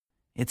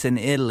It's in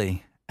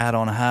Italy, out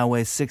on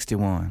Highway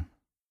 61.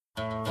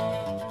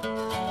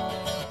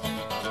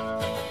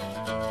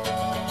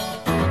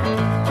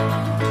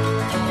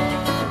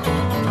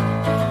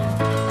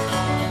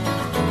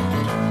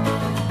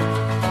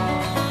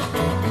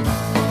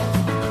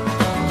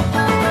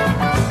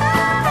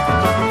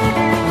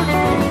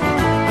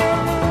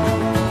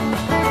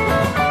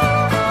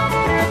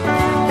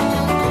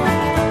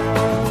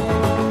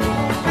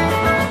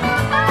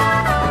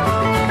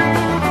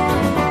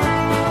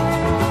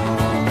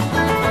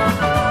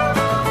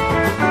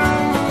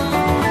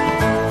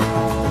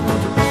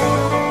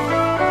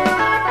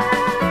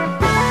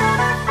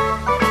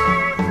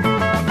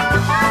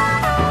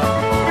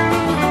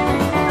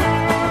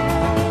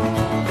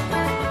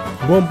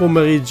 Buon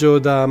pomeriggio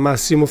da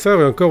Massimo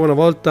Ferro e ancora una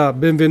volta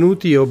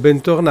benvenuti o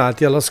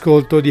bentornati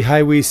all'ascolto di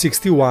Highway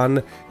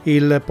 61,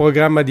 il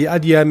programma di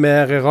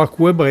ADMR Rock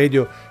Web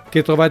Radio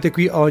che trovate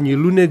qui ogni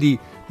lunedì,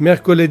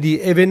 mercoledì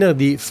e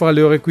venerdì fra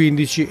le ore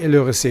 15 e le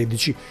ore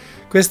 16.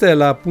 Questa è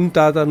la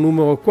puntata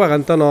numero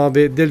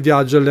 49 del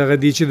viaggio alle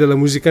radici della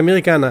musica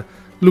americana,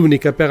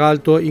 l'unica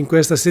peraltro in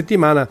questa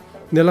settimana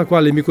nella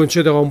quale mi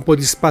concederò un po'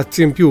 di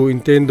spazio in più,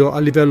 intendo a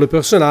livello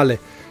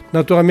personale,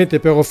 naturalmente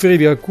per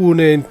offrirvi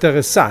alcune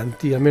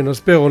interessanti, almeno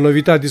spero,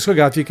 novità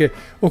discografiche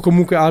o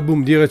comunque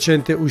album di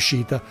recente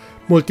uscita,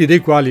 molti dei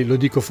quali, lo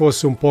dico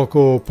forse un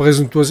poco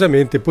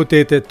presuntuosamente,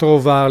 potete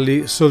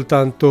trovarli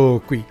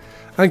soltanto qui.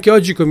 Anche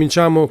oggi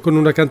cominciamo con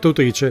una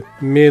cantautrice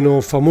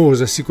meno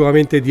famosa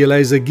sicuramente di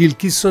Eliza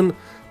Gilkyson,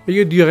 ma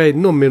io direi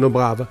non meno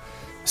brava.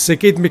 Se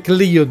Kate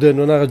McLeod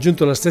non ha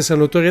raggiunto la stessa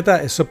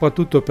notorietà è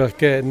soprattutto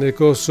perché nel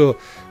corso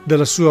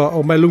della sua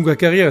ormai lunga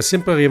carriera è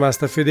sempre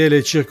rimasta fedele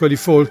ai circoli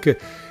folk,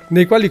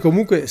 nei quali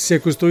comunque si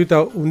è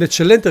costruita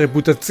un'eccellente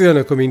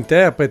reputazione come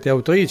interprete,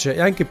 autrice e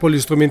anche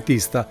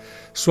polistrumentista.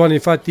 Suona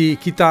infatti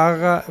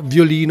chitarra,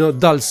 violino,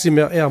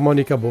 dulcimer e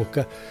armonica a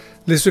bocca.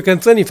 Le sue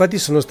canzoni infatti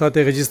sono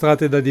state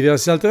registrate da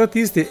diversi altri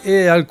artisti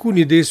e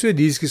alcuni dei suoi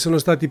dischi sono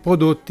stati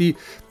prodotti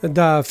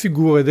da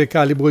figure del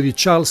calibro di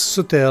Charles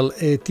Sotell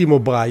e Tim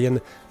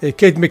O'Brien.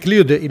 Kate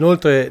McLeod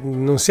inoltre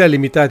non si è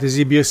limitata a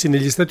esibirsi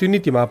negli Stati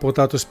Uniti, ma ha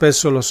portato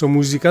spesso la sua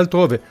musica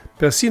altrove,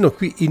 persino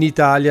qui in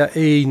Italia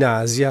e in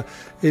Asia.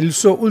 Il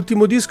suo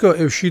ultimo disco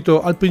è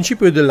uscito al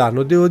principio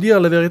dell'anno, devo dire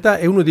la verità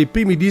è uno dei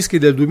primi dischi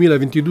del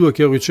 2022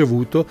 che ho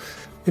ricevuto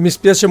e mi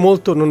spiace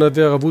molto non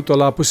aver avuto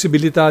la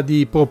possibilità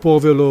di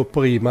proporvelo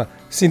prima.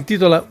 Si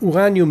intitola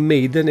Uranium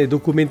Maiden e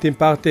documenta in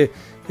parte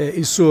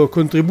il suo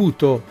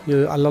contributo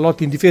alla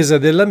lotta in difesa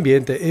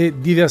dell'ambiente e,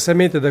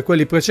 diversamente da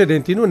quelli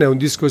precedenti, non è un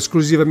disco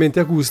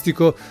esclusivamente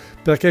acustico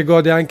perché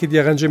gode anche di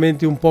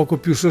arrangiamenti un poco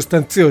più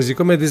sostanziosi,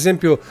 come ad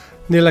esempio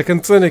nella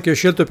canzone che ho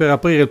scelto per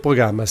aprire il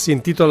programma. Si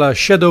intitola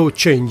Shadow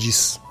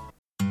Changes.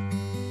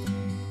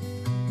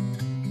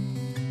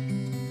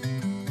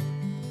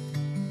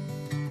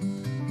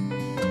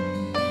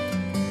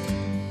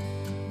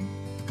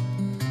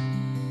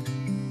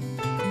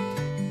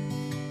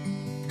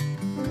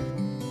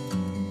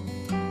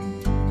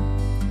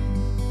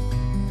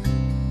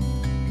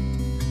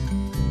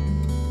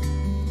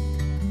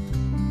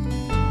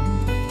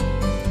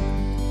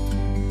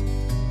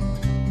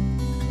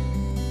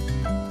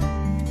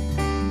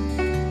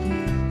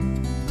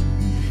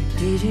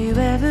 Did you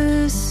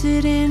ever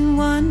sit in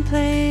one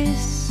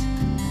place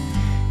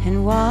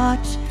and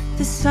watch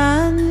the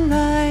sun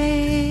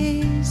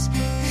rise?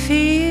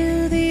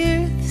 Feel the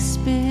earth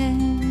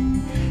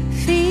spin,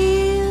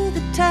 feel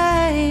the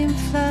time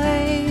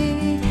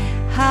fly.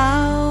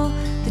 How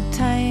the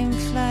time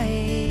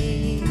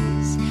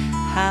flies,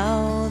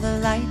 how the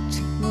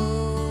light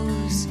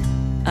moves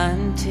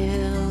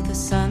until the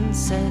sun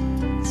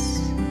sets.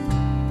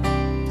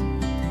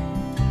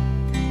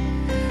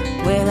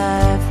 Well,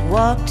 I've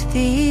walked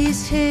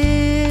these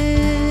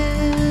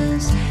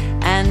hills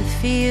and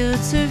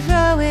fields of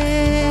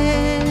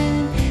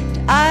ruin.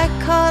 I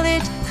call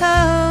it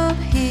home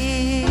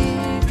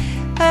here,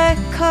 I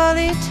call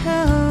it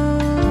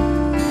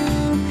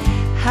home.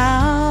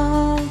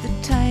 How the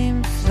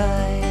time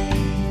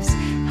flies,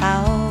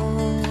 how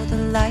the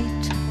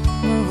light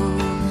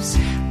moves,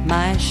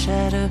 my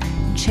shadow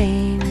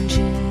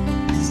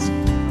changes.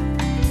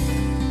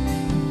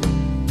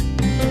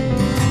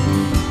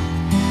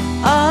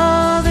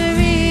 All the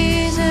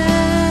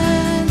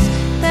reasons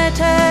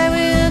that I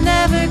will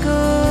never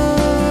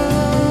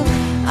go.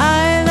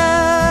 I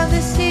love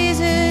the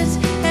seasons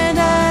and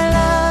I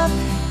love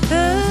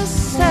the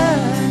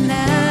sun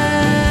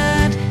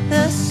and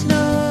the snow.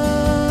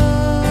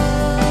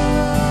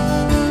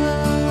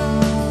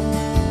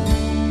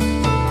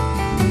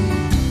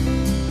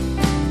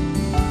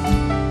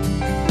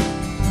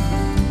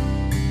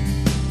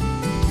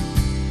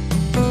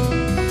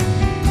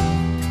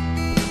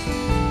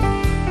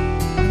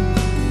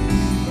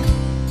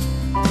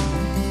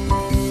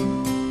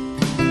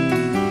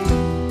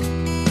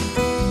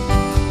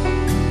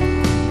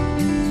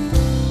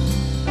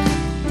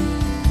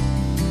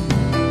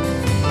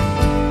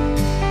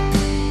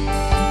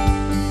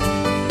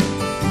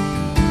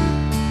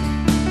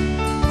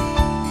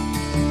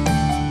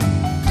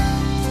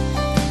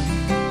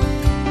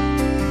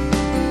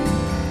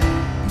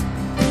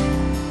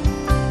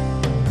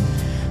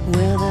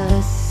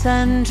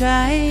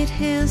 sun-dried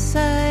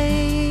hillsides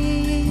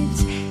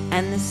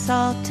and the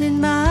salt in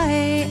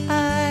my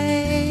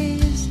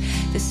eyes,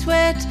 the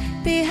sweat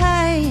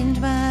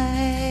behind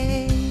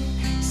my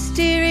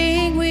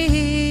steering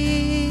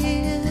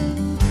wheel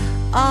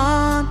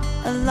on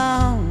a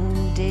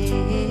long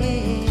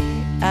day.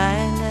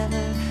 I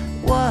never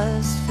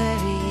was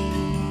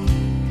very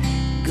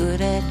good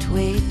at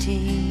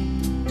waiting.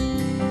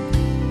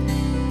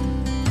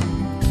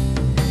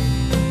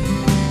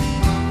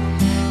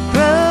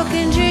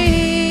 Broken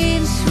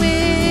dreams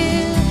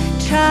will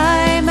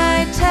try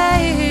my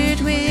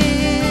tired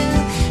will,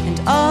 and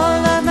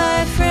all of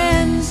my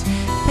friends,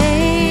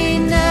 they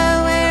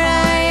know where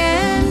I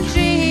am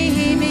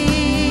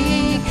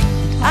dreaming.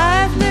 And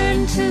I've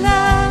learned to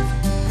love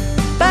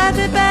by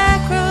the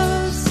back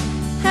roads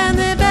and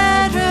the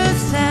bad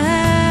roads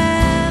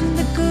and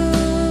the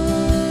good.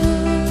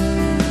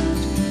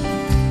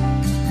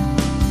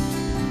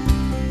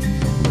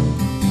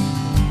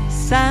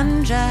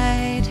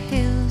 Sun-dried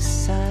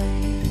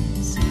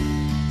hillsides,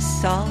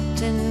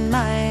 salt in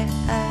my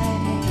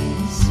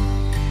eyes,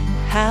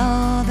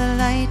 how the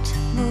light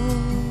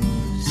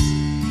moves,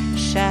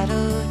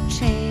 shadow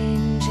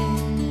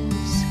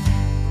changes,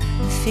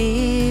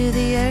 feel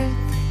the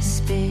earth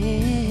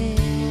spin.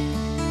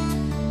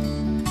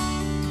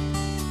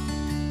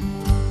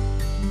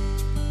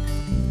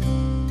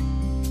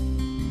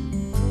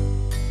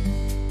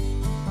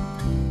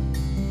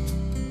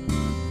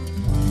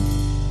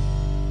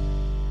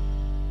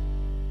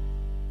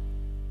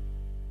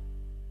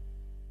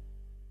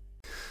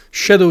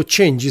 Shadow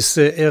Changes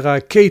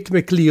era Kate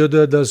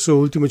McLeod dal suo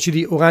ultimo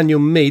CD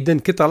Uranium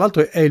Maiden, che tra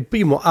l'altro è il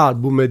primo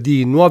album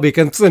di nuove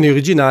canzoni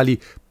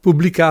originali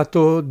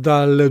pubblicato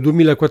dal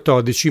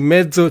 2014. In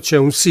mezzo c'è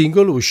un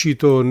singolo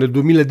uscito nel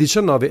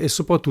 2019 e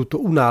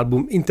soprattutto un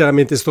album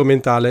interamente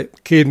strumentale.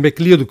 Kate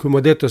McLeod, come ho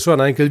detto,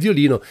 suona anche il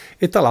violino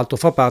e tra l'altro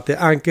fa parte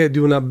anche di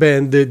una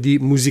band di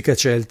musica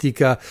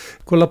celtica.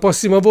 Con la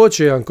prossima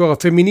voce, ancora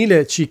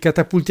femminile, ci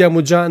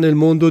catapultiamo già nel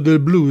mondo del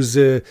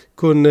blues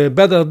con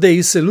Better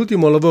Days,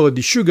 l'ultimo lavoro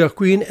di Sugar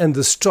Queen and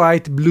the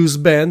Straight Blues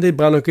Band. Il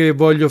brano che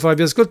voglio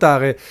farvi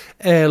ascoltare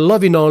è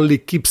Lovin'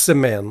 Only Keeps a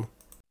Man.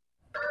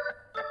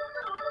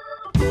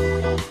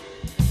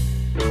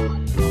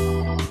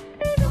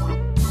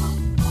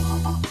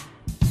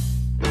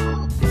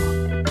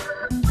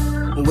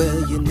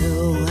 Well, you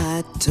know,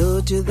 I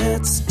told you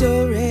that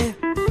story,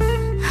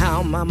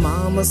 how my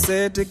mama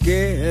said to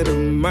get a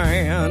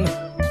man,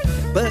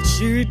 but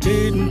she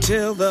didn't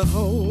tell the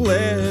whole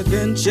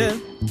adventure,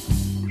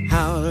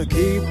 how to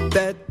keep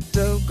that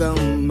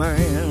doggone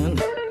man.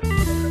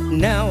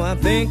 Now I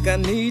think I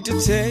need to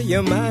tell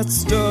you my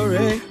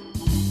story,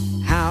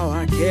 how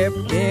I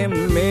kept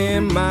him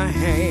in my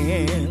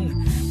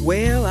hand.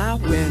 Well, I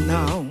went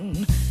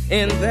on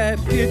in that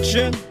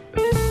kitchen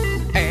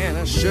and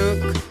I shook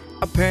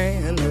a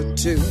pan or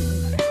two,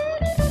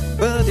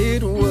 but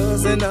it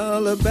wasn't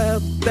all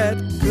about that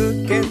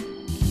cooking,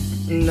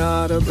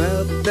 not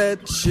about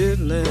that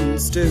chitlin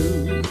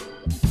stew.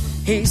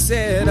 He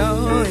said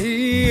all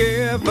he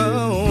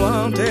ever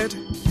wanted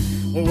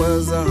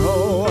was a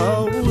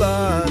whole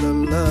lot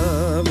of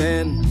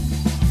loving.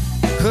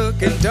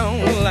 Cooking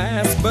don't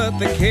last, but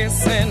the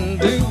kissing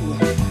do.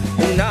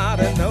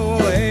 Not an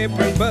old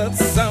apron, but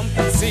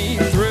something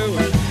see-through.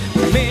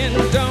 Men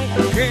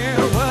don't care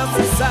what's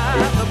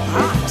inside the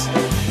pot.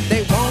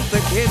 They want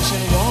the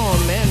kitchen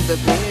warm and the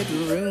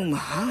bedroom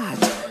hot.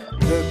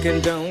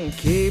 Cooking don't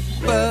keep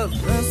a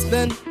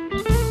husband.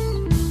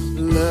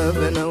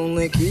 Loving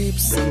only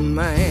keeps a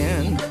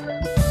man.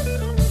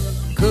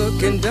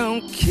 Cooking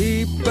don't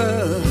keep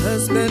a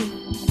husband.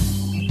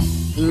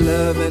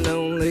 Loving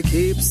only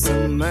keeps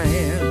a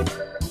man.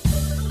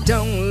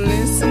 Don't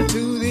listen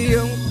to the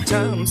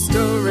old-time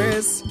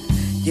stories.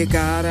 You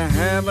gotta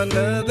have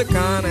another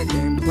kind of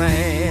game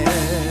plan.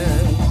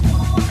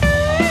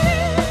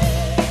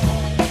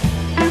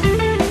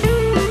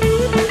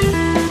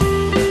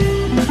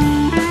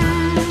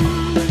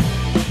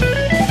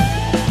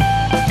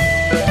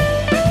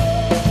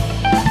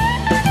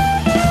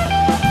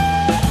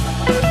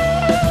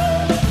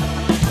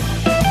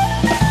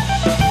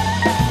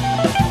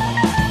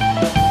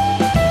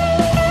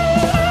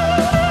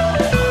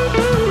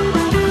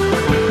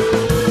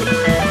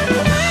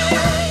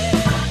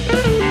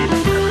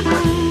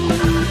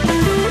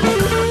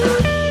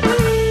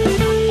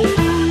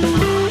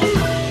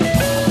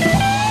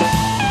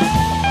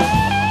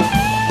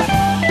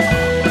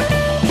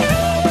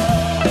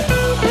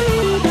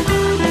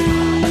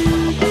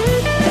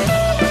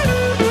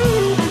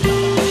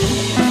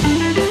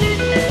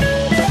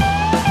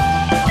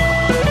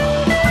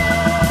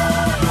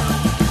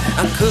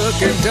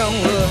 Cooking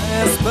don't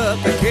last, but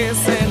the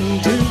kissing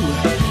do.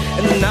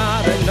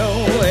 Not an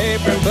old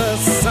apron, but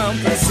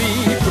something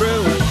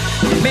see-through.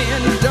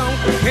 Men don't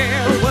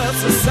care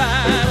what's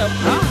inside a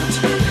pot.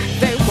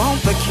 They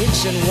want the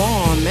kitchen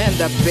warm and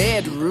the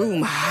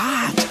bedroom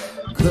hot.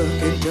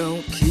 Cooking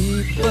don't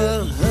keep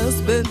a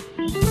husband.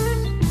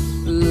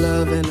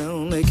 Loving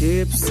only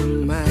keeps a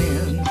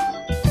man.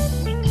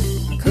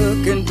 Cooking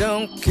Working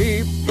don't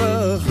keep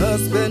a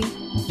husband,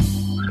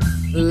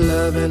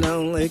 loving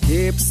only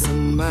keeps a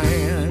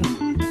man.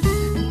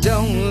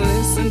 Don't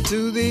listen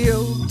to the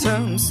old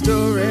time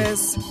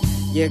stories,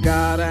 you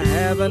gotta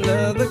have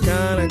another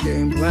kind of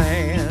game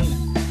plan.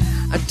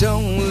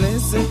 Don't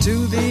listen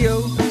to the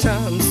old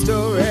time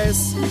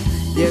stories,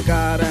 you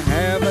gotta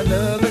have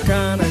another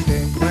kind of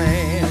game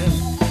plan.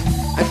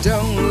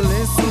 Don't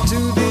listen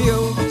to the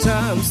old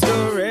time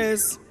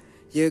stories,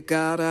 you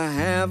gotta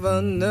have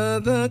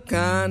another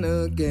kind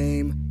of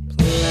game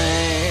plan.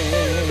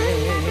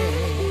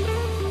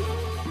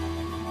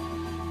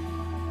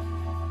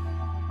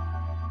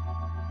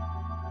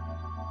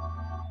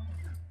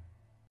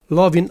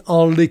 Loving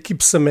only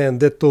keeps a man,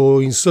 detto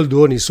in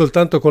soldoni,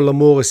 soltanto con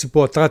l'amore si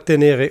può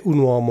trattenere un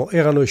uomo.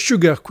 Erano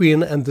Sugar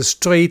Queen and the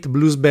Straight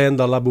Blues Band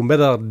dall'album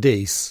Better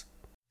Days.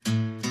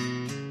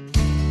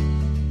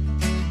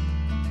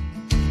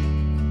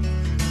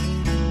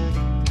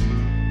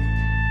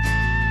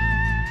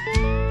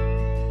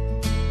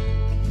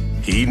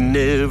 He'd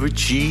never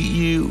cheat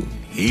you,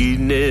 he'd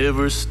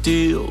never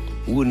steal,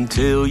 wouldn't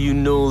tell you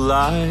no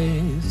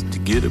lies to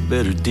get a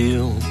better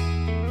deal.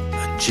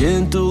 A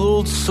gentle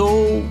old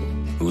soul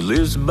who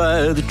lives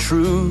by the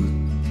truth,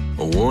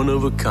 a one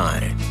of a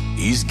kind,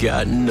 he's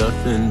got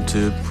nothing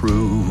to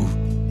prove.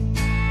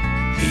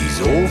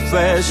 He's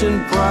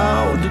old-fashioned,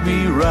 proud to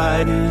be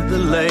riding the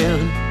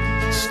land,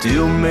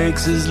 still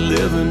makes his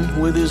living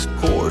with his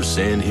horse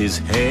and his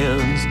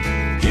hands.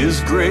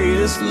 His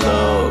greatest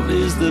love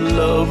is the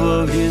love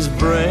of his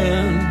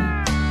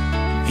brand.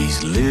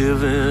 He's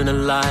living a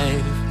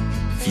life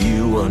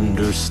few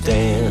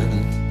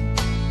understand.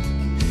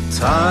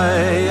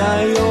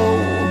 Tie-I-O,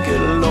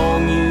 get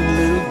along you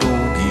little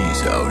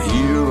doggies, out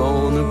here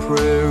on the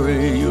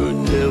prairie you're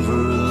never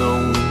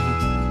alone.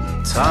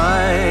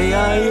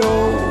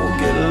 Tie-I-O,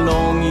 get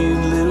along you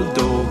little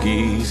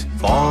doggies,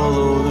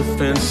 follow the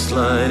fence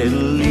line, it'll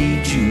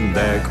lead you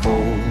back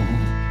home.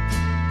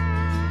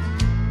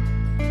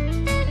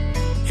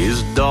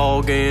 His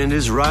dog and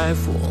his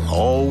rifle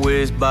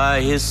always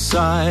by his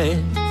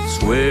side,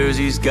 swears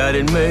he's got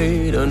it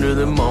made under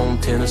the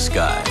Montana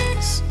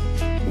skies.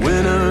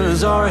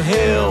 Winters are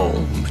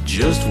hell, but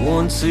just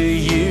once a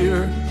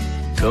year,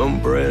 come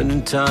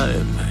branding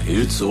time,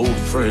 it's old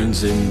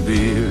friends and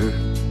beer.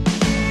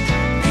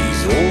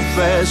 He's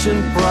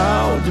old-fashioned,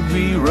 proud to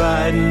be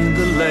riding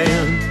the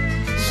land,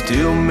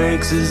 still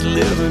makes his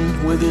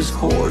living with his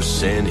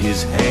horse and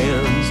his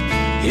hands.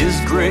 His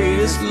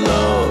greatest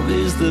love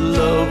is the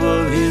love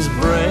of his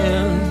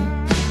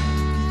brand.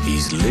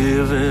 He's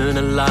living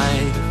a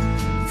life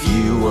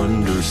few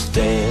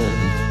understand.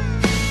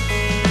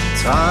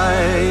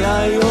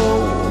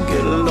 Tie-I-O,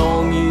 get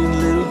along you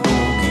little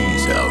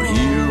doggies, out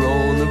here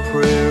on the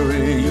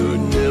prairie you're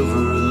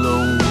never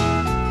alone.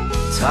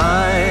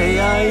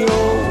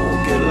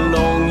 Tie-I-O, get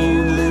along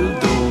you little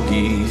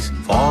doggies,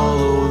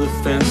 follow the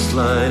fence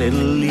line, it'll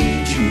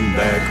lead you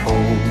back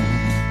home.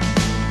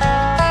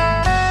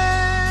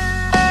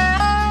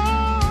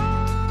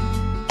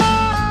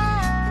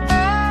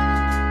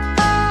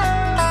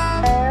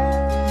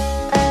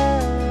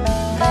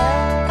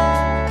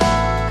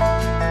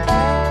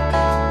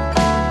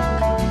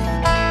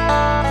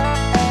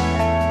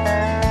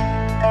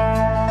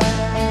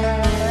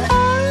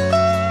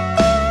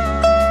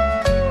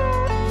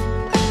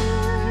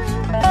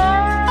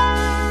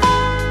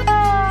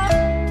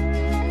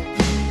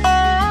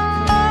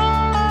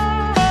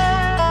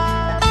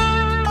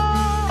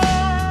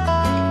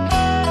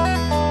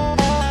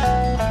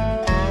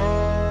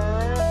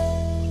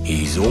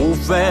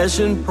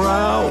 Old-fashioned,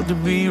 proud to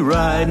be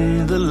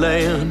riding the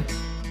land,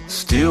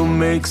 still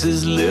makes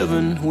his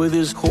living with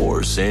his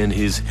horse and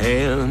his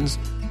hands.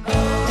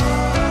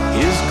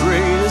 His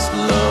greatest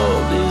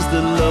love is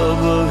the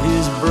love of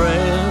his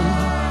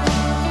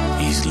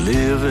brand. He's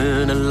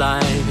living a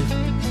life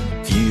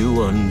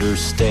few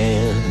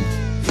understand.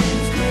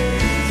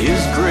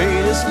 His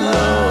greatest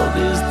love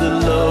is the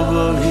love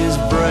of his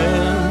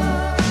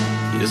brand.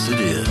 Yes, it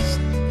is.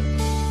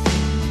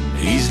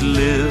 He's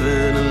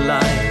living a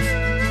life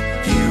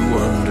you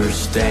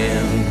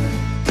understand.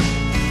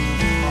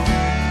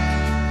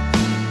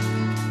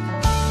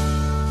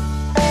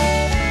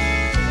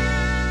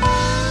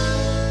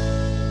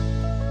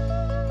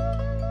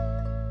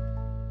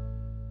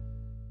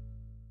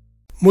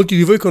 Molti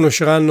di voi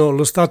conosceranno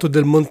lo stato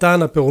del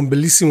Montana per un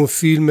bellissimo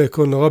film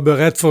con Robert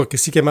Redford che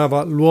si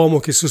chiamava L'uomo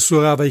che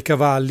sussurrava ai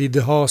cavalli, The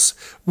Horse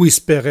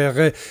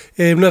Whisperer.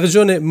 È una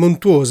regione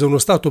montuosa, uno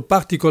stato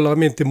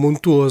particolarmente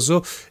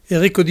montuoso e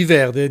ricco di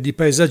verde, di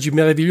paesaggi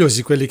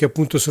meravigliosi, quelli che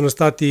appunto sono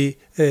stati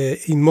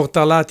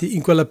immortalati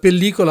in quella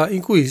pellicola,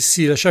 in cui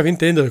si lasciava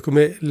intendere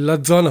come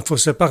la zona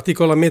fosse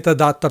particolarmente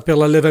adatta per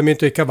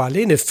l'allevamento ai cavalli.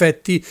 E in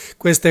effetti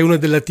questa è una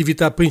delle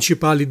attività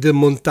principali del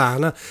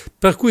Montana,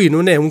 per cui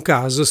non è un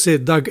caso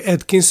se Doug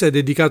Atkins ha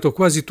dedicato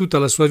quasi tutta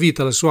la sua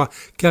vita, la sua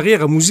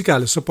carriera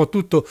musicale,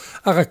 soprattutto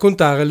a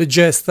raccontare le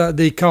gesta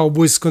dei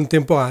cowboys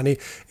contemporanei,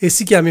 e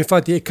si chiama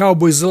infatti A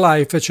Cowboy's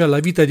Life, cioè la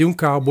vita di un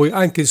cowboy,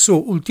 anche il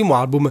suo ultimo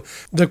album,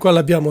 del quale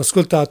abbiamo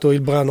ascoltato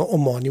il brano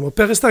omonimo.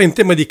 Per restare in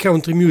tema di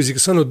country music,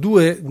 sono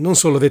due, non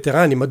solo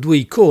veterani, ma due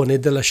icone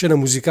della scena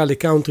musicale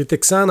country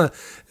texana,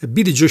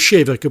 Billy Joe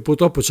Shaver, che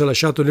purtroppo ci ha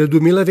lasciato nel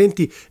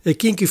 2020, e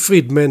Kinky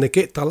Friedman,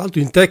 che tra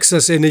l'altro in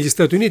Texas e negli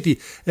Stati Uniti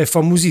è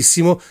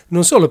famosissimo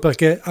non solo perché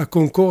ha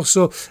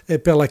concorso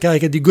per la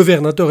carica di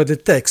governatore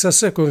del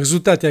Texas con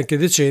risultati anche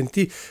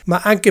decenti,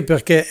 ma anche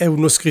perché è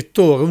uno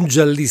scrittore, un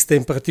giallista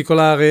in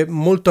particolare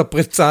molto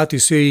apprezzato. I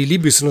suoi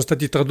libri sono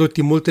stati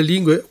tradotti in molte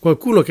lingue,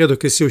 qualcuno credo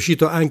che sia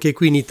uscito anche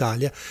qui in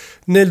Italia.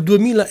 Nel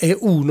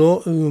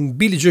 2001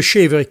 Billy Joe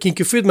Shaver e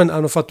Kinky Friedman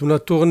hanno fatto una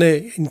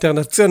tournée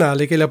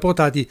internazionale che li ha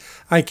portati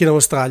anche in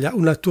Australia,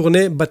 una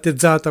tournée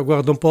battezzata,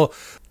 guarda un po',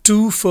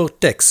 Two for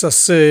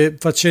Texas,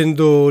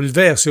 facendo il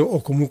verso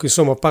o comunque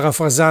insomma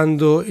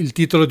parafrasando il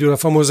titolo di una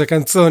famosa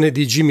canzone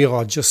di Jimmy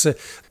Rogers.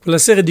 La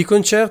serie di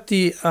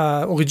concerti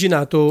ha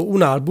originato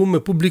un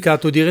album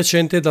pubblicato di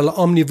recente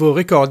dalla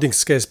Omnivore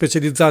Recordings, che è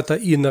specializzata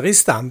in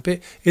ristampe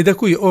e da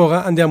cui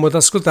ora andiamo ad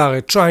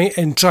ascoltare Try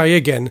and Try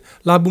Again.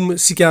 L'album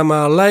si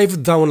chiama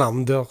Live Down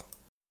Under.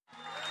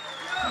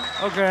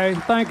 Okay,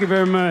 thank you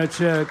very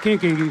much.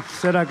 Kinky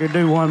said I could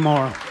do one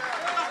more.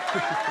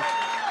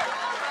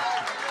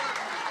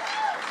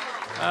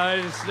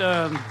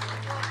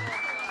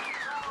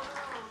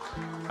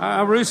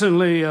 I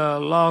recently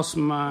lost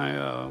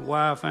my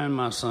wife and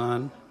my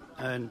son,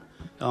 and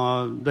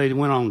they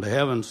went on to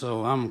heaven,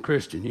 so I'm a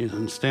Christian, you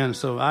understand?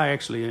 So I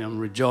actually am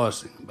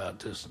rejoicing about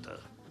this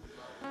stuff.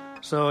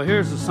 So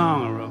here's the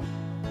song I wrote.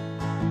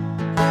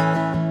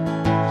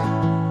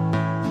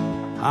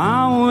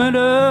 I went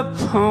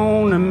up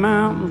on the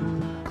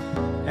mountain,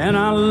 and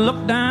I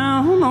looked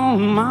down on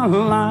my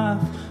life.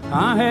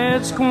 I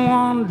had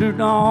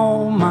squandered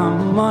all my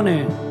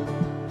money,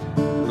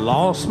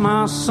 lost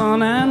my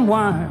son and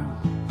wife.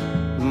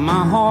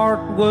 My heart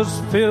was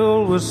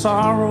filled with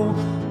sorrow,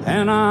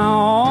 and I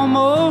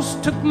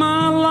almost took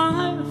my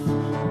life.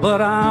 But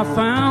I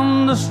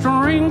found the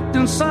strength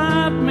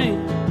inside me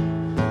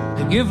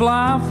to give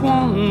life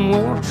one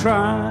more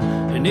try.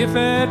 And if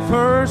at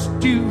first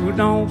you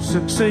don't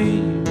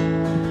succeed,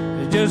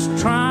 just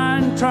try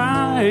and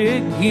try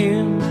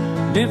again.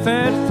 If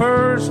at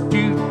first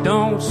you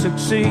don't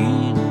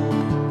succeed,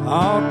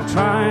 I'll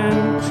try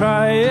and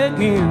try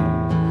again.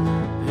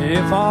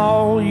 If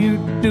all you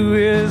do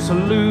is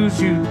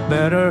lose, you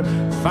better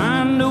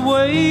find a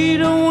way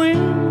to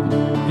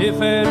win.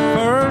 If at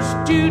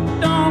first you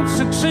don't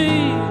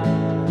succeed,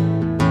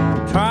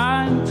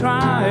 try and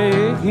try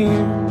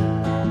again.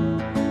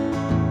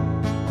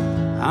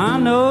 I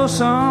know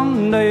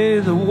someday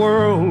the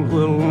world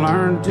will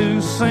learn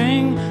to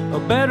sing a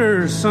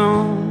better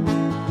song.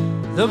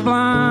 The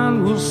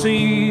blind will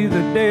see,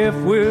 the deaf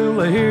will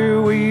hear,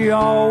 we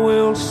all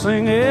will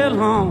sing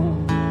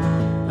along.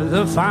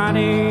 The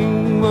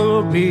fighting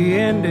will be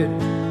ended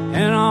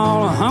and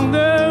all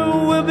hunger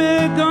will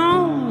be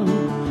gone.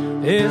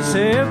 It's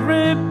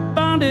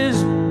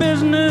everybody's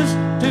business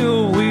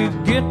till we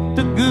get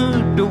the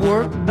good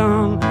work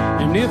done.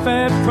 And if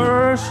at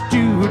first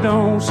you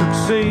don't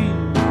succeed,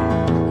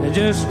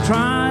 just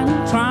try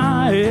and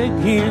try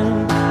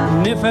again.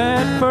 And if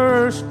at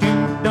first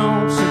you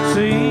don't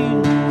succeed,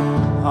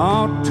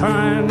 I'll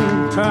try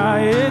and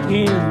try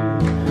again.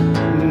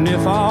 And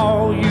if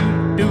all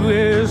you do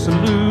is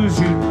lose,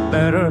 you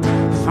better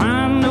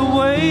find a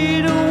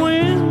way to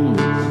win.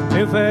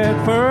 If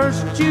at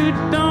first you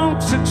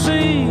don't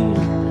succeed,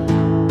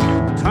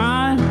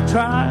 try and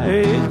try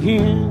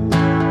again.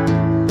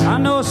 I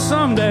know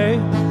someday,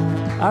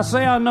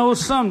 I know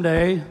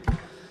someday,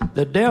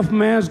 the deaf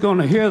man's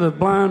gonna hear the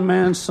blind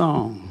man's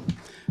song.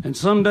 And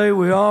someday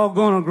we're all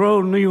gonna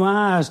grow new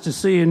eyes to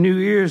see and new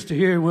ears to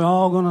hear, and we're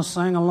all gonna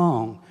sing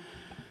along.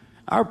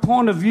 Our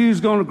point of view is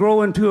gonna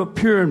grow into a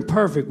pure and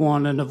perfect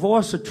one, and the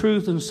voice of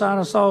truth inside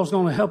us all is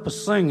gonna help us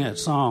sing that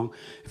song.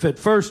 If at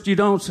first you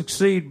don't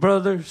succeed,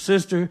 brother,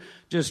 sister,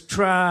 just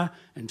try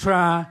and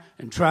try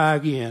and try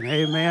again.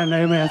 Amen,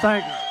 amen.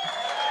 Thank you.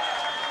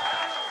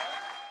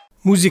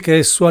 Musica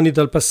e suoni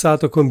dal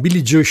passato con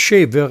Billy Joe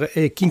Shaver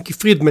e Kinky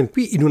Friedman,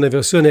 qui in una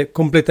versione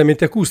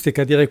completamente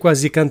acustica, direi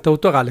quasi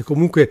cantautorale,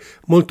 comunque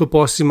molto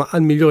prossima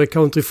al migliore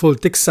country folk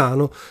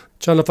texano.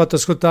 Ci hanno fatto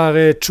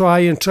ascoltare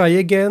Try and Try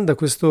Again da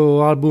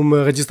questo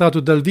album registrato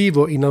dal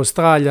vivo in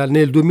Australia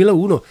nel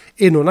 2001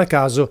 e non a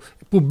caso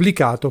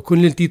pubblicato con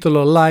il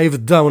titolo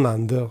Live Down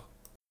Under.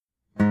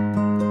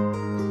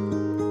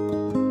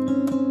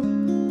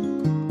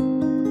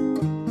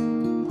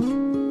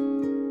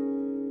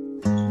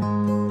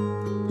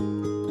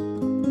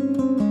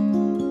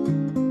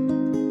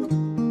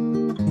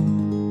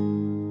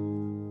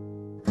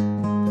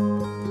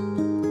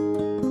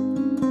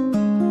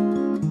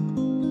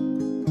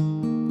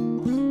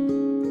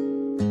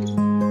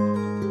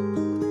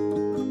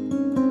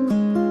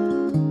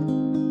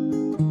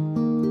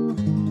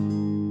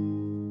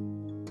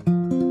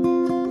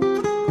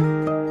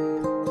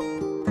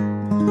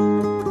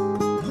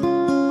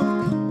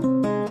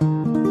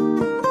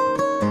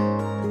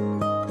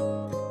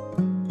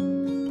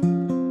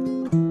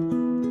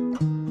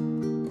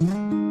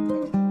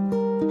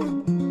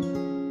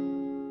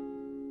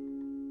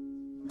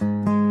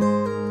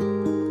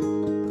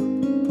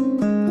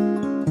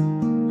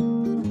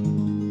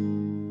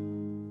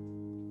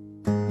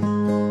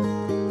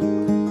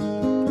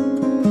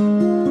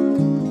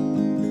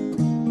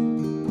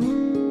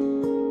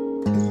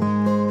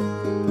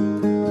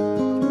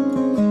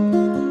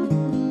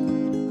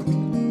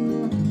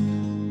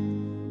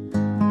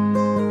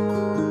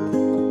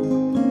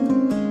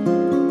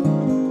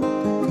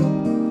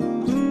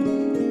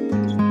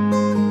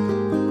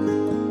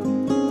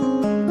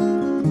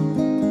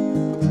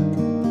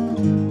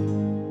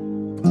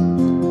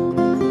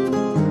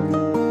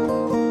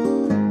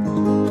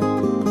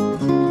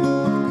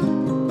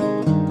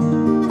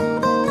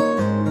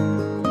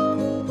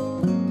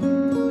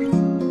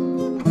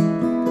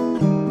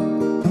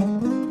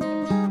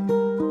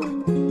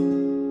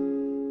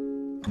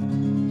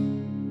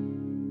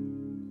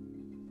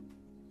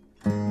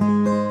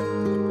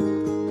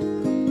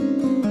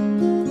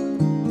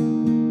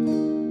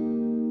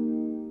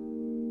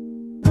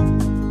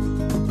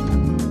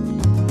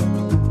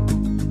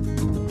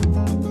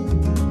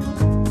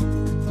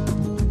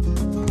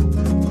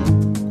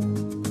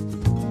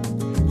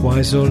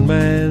 Wise old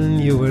man,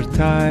 you were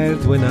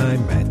tired when I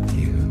met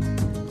you.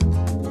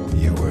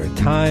 You were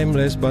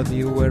timeless, but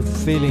you were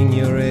feeling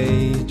your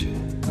age.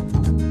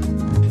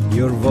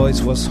 Your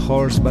voice was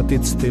hoarse, but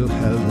it still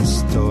held a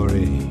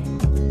story.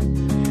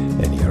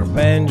 And your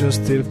banjo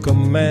still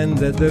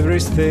commanded every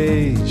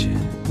stage.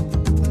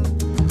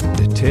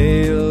 The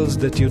tales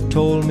that you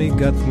told me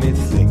got me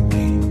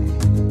thinking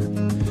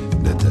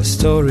that a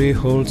story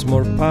holds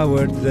more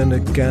power than a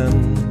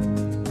gun.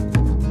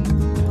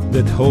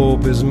 That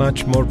hope is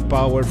much more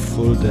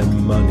powerful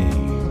than money.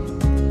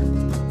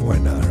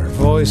 When our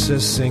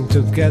voices sing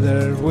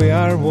together, we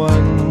are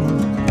one.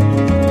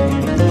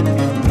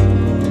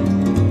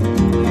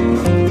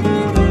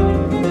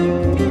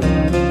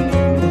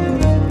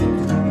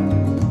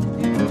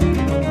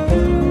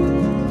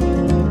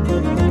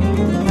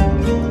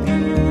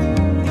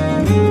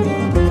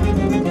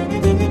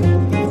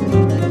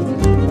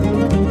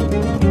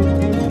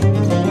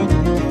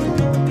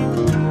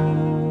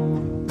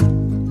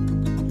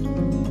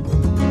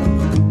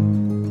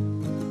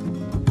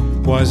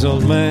 Wise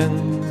old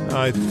man,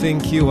 I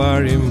think you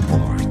are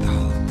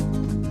immortal.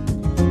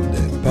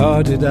 The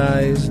body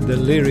dies, the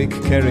lyric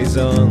carries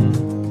on,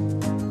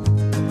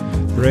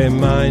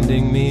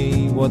 reminding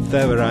me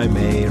whatever I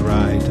may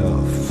write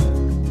of.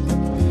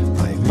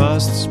 I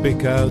must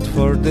speak out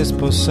for this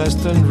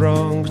possessed and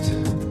wronged.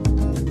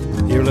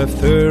 You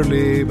left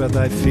early, but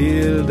I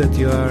feel that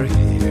you are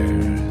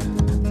here.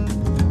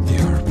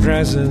 Your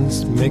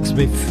presence makes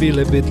me feel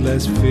a bit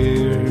less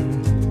fear.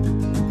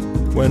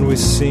 When we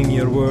sing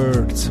your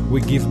words,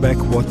 we give back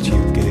what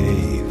you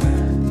gave,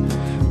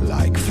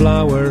 like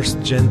flowers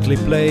gently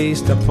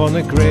placed upon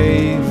a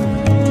grave.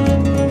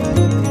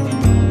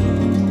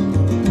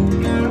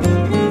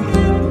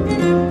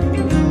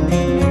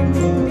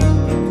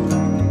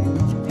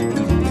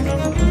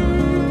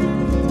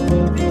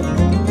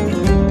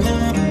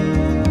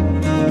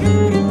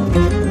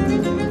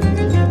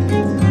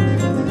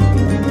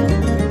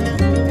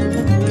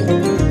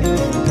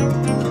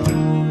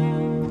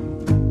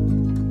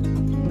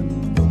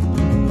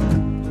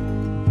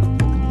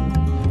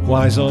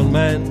 Wise old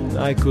man,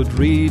 I could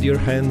read your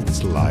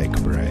hands like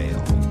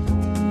braille.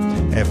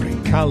 Every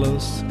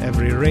callus,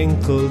 every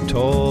wrinkle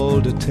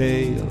told a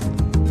tale.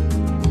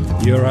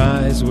 Your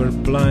eyes were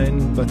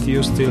blind, but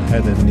you still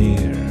had an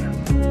ear.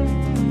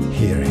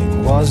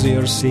 Hearing was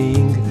your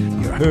seeing,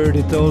 you heard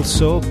it all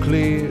so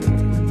clear.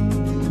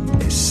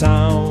 A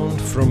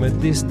sound from a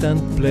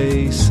distant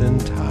place and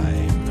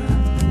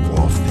time,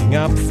 wafting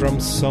up from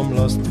some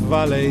lost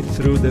valley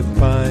through the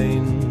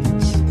pines.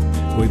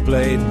 We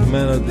played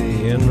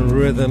melody and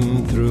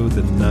rhythm through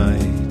the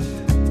night,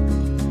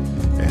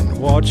 and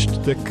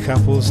watched the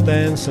couples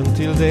dance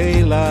until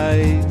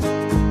daylight.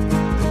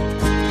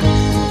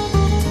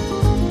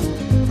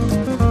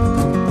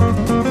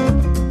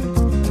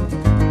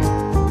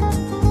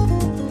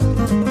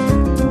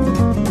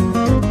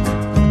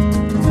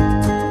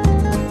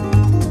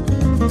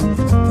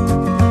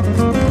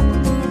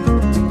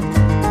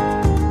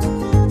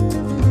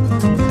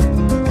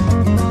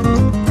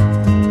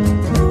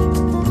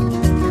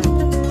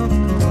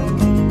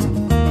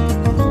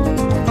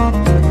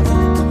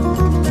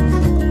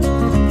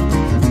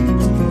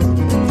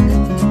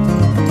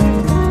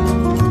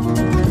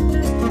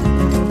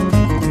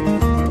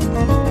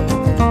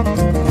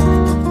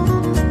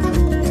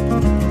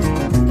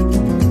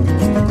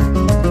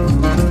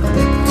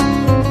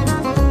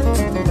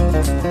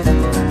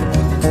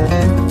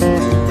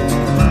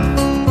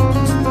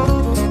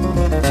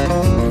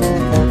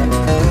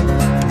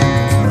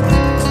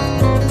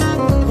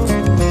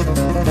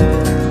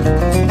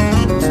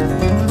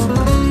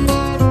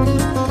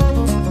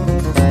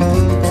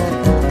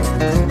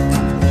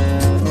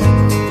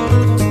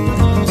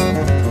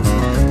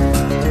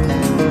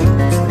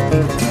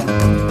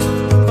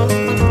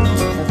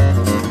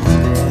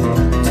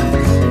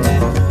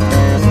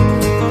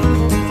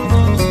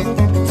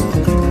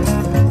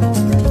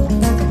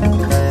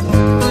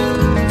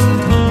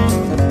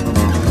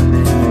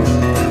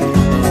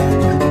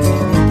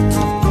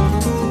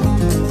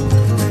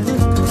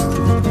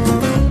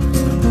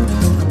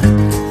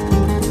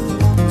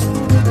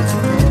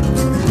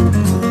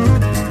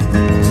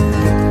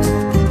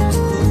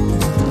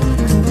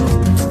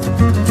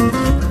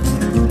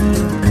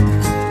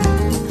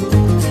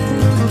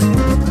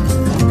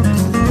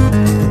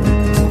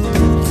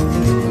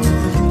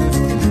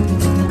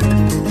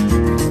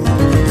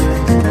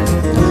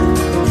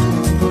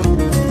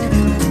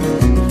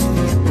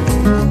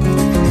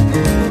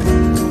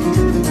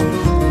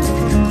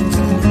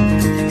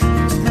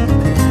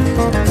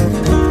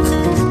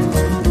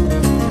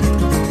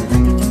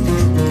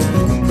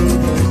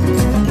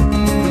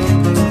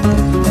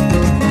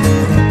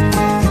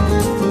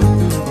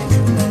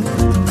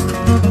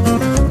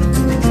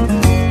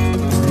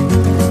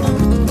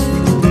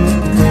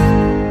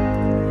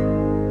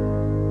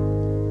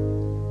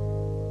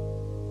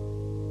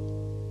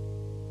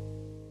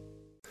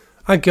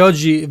 Anche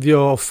oggi vi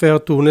ho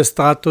offerto un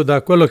estratto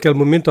da quello che al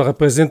momento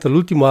rappresenta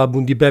l'ultimo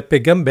album di Beppe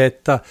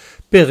Gambetta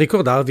per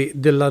ricordarvi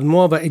della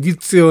nuova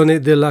edizione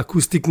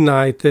dell'Acoustic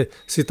Night.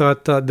 Si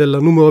tratta della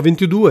numero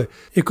 22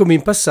 e come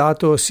in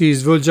passato si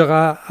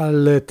svolgerà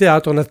al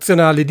Teatro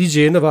Nazionale di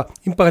Genova,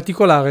 in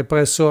particolare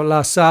presso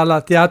la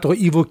sala Teatro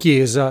Ivo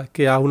Chiesa,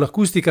 che ha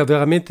un'acustica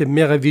veramente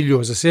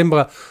meravigliosa.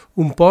 Sembra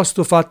un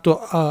posto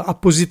fatto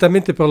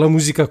appositamente per la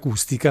musica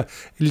acustica.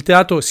 Il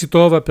teatro si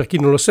trova, per chi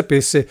non lo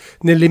sapesse,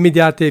 nelle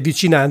immediate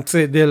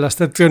vicinanze della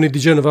stazione di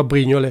Genova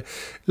Brignole.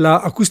 La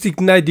Acoustic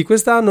Night di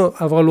quest'anno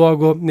avrà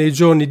luogo nei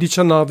giorni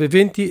 19,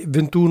 20,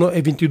 21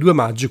 e 22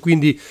 maggio,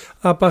 quindi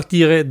a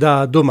partire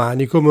da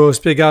domani. Come ho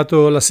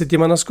spiegato la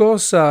settimana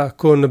scorsa,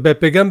 con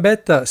Beppe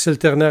Gambetta si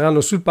alterneranno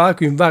sul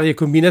palco in varie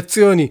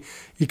combinazioni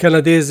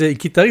il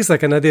chitarrista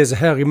canadese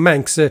Harry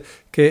Manx,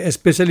 che è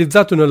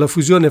specializzato nella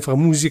fusione fra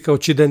musica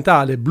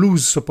occidentale,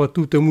 blues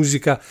soprattutto e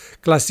musica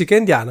classica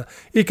indiana,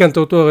 il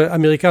cantautore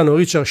americano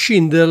Richard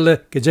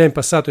Schindler, che già in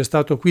passato è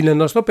stato qui nel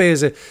nostro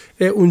paese,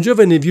 è un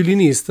giovane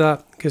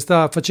violinista che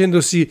sta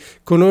facendosi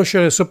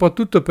conoscere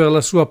soprattutto per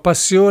la sua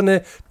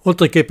passione,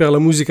 oltre che per la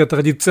musica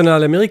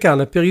tradizionale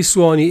americana, per i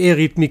suoni e i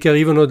ritmi che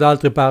arrivano da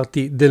altre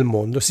parti del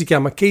mondo. Si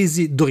chiama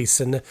Casey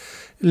Drissen.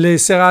 Le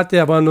serate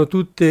avranno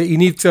tutte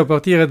inizio a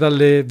partire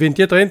dalle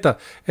 20:30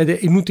 ed è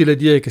inutile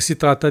dire che si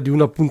tratta di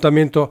un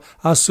appuntamento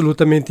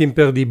assolutamente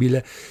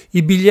imperdibile.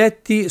 I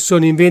biglietti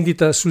sono in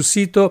vendita sul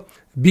sito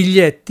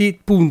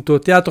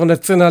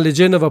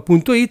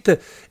biglietti.teatronazionalegenova.it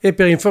e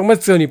per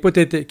informazioni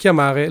potete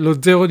chiamare lo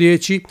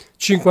 010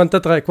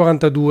 53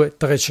 42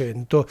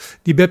 300.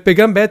 Di Beppe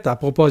Gambetta, a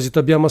proposito,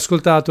 abbiamo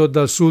ascoltato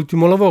dal suo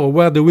ultimo lavoro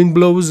Where the Wind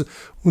Blows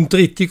un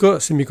trittico,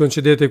 se mi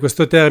concedete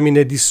questo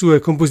termine, di sue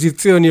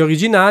composizioni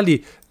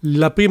originali.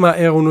 La prima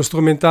era uno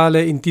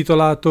strumentale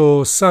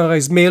intitolato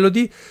Sunrise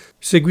Melody,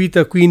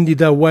 seguita quindi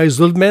da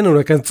Wise Old Man,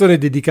 una canzone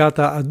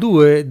dedicata a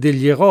due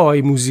degli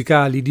eroi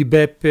musicali di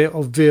Beppe,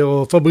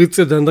 ovvero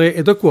Fabrizio D'André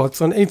e Doc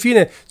Watson, e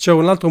infine c'è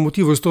un altro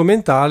motivo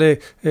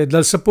strumentale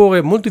dal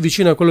sapore molto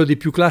vicino a quello dei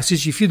più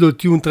classici fiddle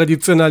tune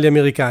tradizionali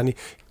americani.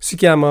 Si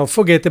chiama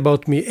Forget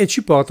About Me e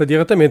ci porta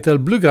direttamente al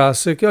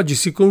bluegrass, che oggi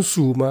si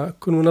consuma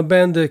con una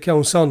band che ha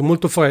un sound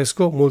molto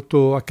fresco,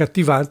 molto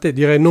accattivante,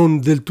 direi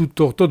non del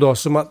tutto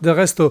ortodosso, ma del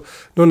resto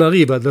non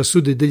arriva dal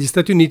sud degli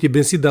Stati Uniti,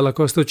 bensì dalla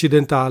costa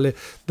occidentale,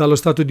 dallo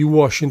stato di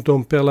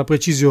Washington per la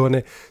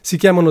precisione. Si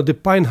chiamano The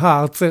Pine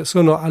Hearts,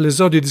 sono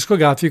all'esordio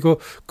discografico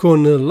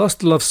con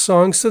Lost Love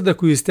Songs, da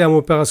cui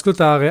stiamo per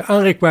ascoltare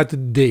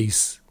Unrequited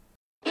Days.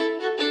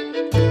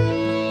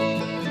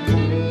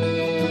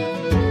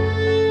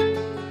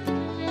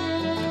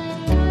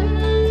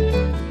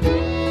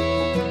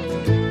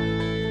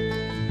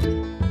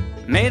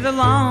 May the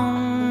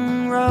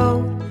long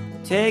road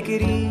take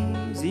it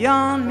easy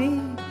on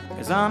me,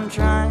 'cause I'm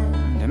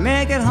trying to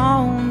make it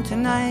home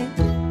tonight.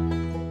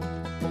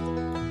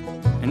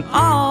 And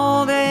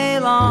all day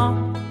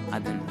long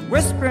I've been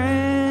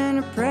whispering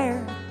a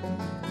prayer,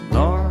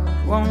 Lord,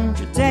 won't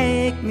you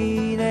take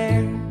me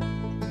there?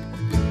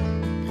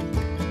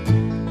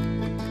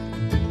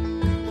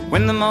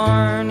 When the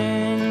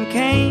morning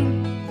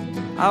came,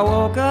 I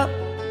woke up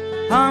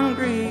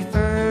hungry for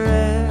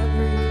every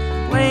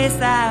place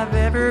I've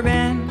ever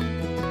been.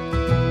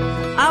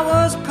 I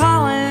was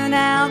calling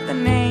out the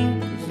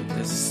names of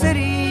the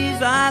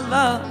cities I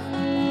love.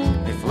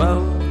 They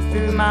flow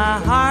through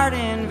my heart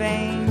in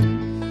vain.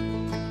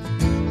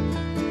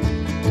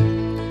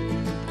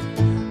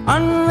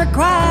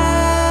 Unrequited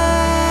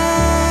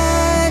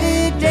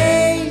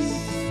days,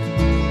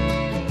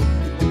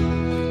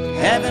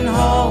 heaven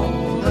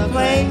hold a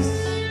place.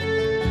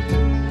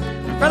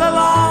 And for the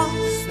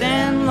lost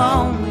and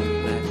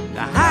lonely, let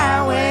the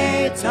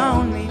highway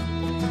atone me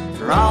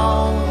for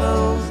all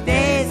those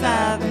days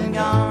I've been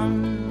gone.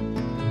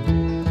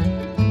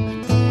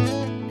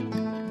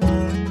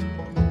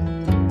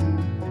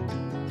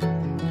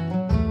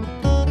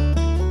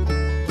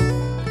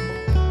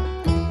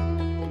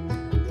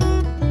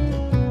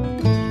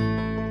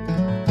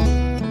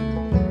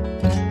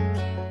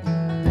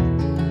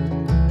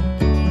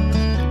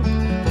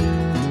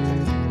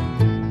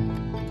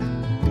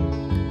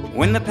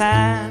 When the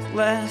path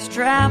less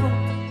traveled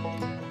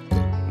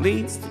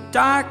leads to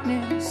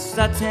darkness,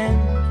 I tend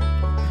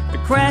to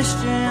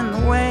question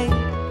the way.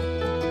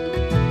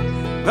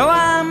 Though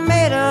I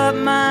made up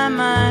my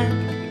mind,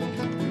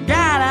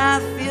 God,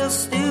 I feel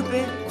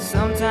stupid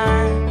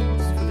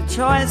sometimes for the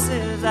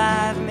choices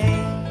I've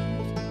made.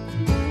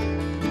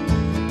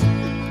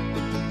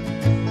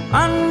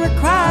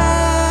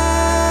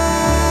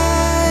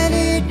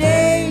 Unrequited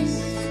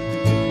days,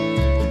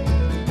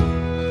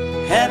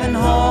 heaven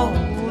hold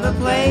a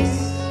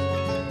place.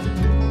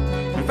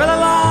 And for the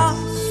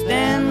lost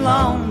and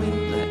lonely,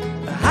 let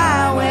the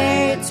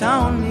highway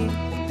atone me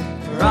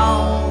for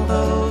all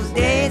those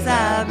days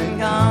I've been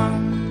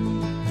gone.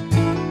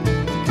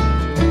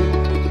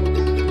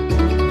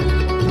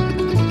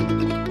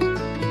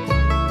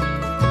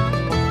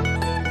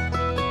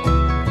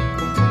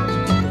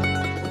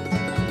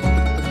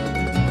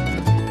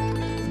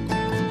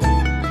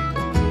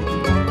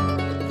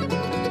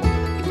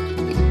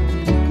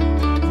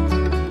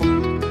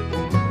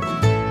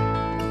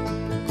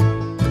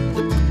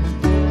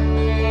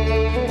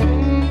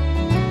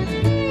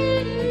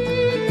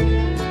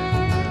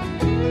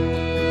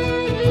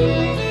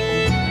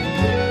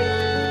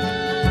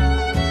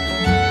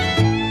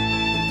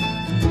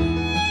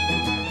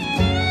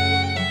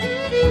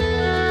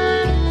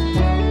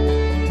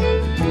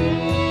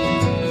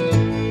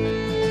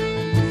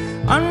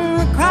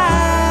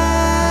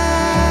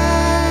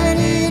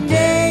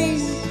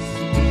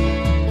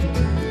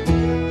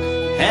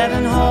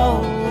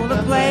 hold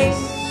a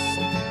place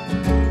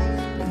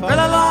for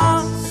the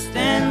lost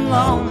and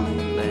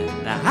lonely. Let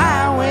the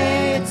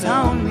highway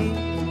atone me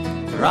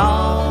for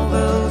all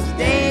those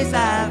days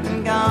I've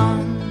been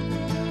gone.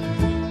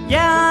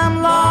 Yeah,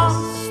 I'm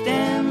lost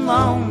and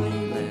lonely.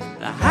 Let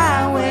the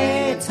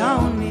highway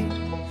atone me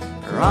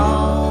for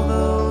all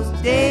those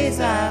days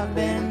I've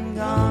been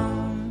gone.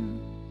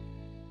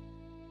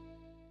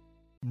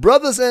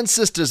 Brothers and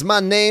sisters, my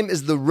name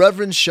is the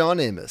Reverend Sean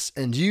Amos,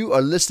 and you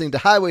are listening to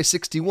Highway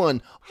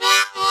 61.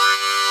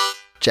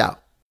 Ciao.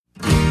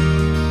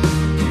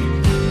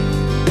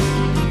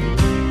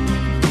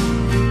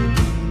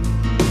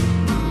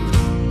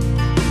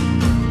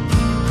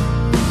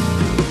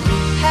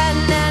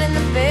 Hiding out in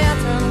the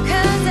bathroom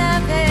 'cause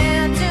I've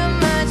had too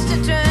much to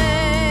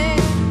drink.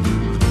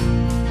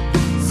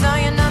 Saw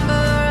your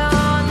number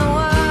on the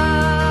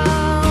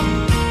wall,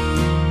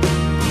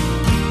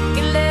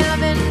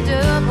 1100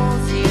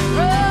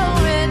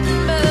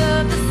 written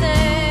above the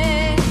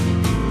thing.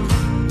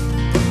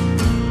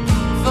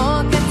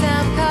 Forget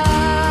I've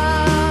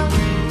called.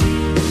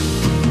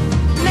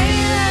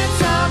 Maybe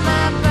that's all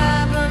my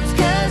problems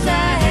 'cause I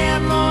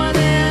have more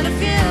than a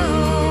few.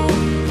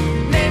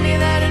 Maybe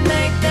that'd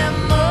make them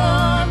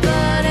more,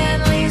 but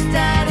at least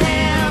I'd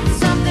have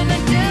something to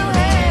do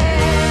here.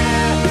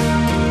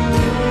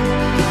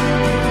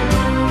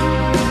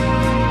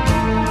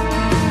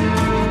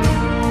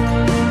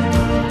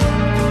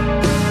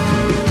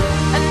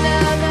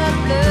 Another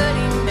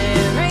Bloody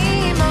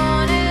Mary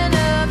morning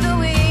of the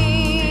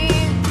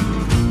week.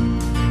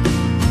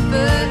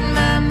 Put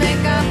my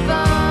makeup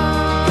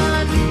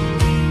on.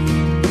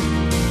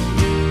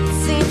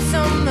 Seems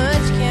so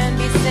much can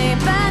be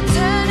saved by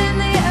turning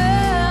the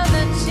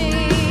other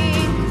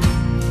cheek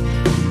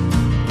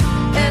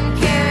and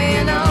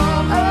carrying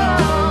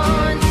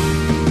on.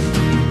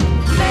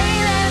 Maybe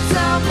that's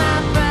all my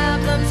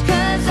problems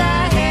 'cause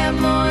I have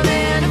more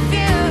than a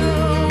few.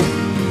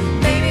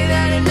 Maybe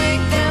that'd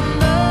make them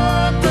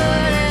more,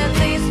 but at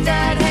least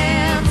I'd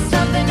have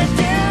something to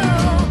do.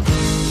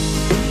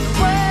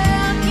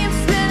 World keeps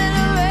spinning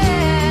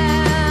around,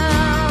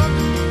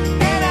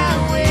 and I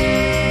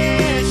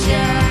wish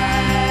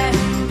I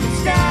could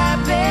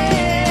stop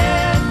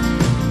it.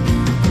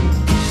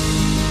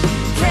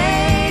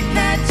 Take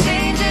that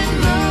changing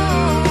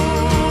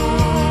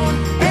moon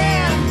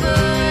and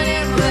put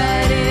it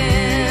right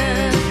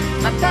in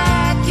my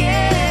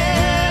pocket.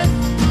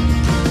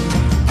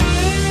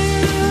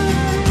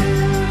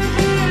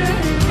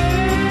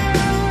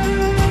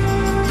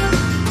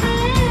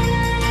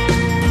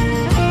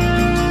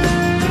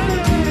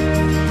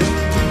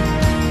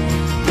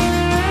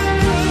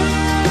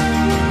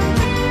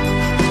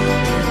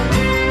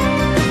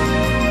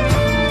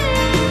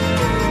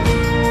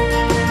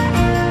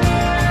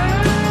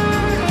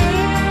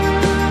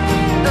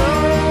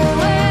 Oh,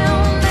 well,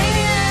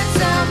 maybe that's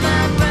all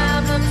my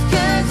problems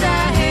 'cause I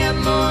have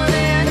more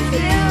than a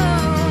few.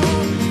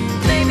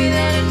 Maybe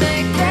that'd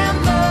make them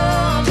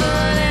more,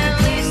 but at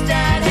least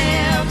I'd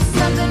have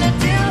something to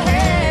do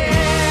here.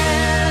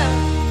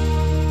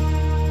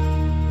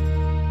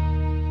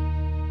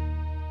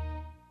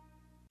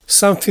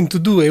 Something to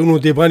Do è uno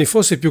dei brani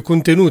forse più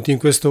contenuti in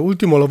questo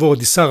ultimo lavoro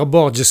di Sarah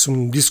Borges,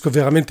 un disco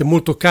veramente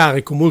molto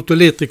carico, molto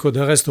elettrico,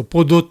 del resto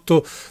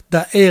prodotto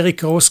da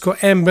Eric Roscoe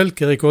Campbell,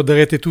 che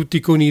ricorderete tutti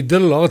con i The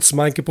Lords,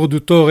 ma anche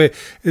produttore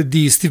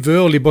di Steve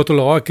Earle, Bottle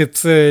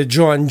Rocket,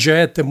 Joan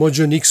Jett,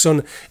 Mojo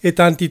Nixon e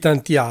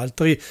tanti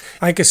altri.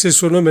 Anche se il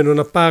suo nome non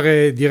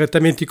appare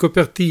direttamente in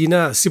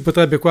copertina, si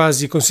potrebbe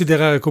quasi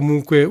considerare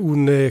comunque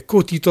un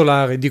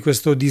cotitolare di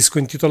questo disco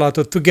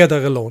intitolato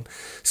Together Alone.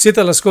 Siete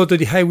all'ascolto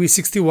di Highway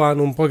 61,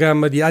 un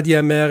programma di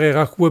ADMR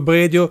Rock Web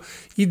Radio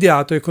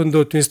ideato e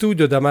condotto in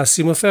studio da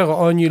Massimo Ferro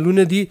ogni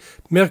lunedì,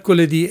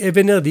 mercoledì e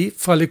venerdì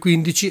fra le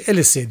 15 e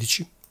le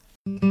 16.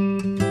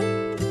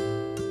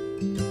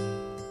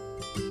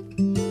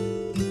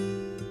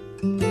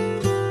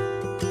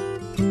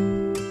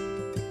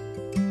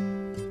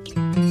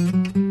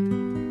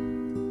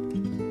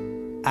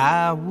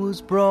 I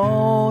was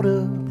brought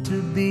up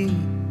to be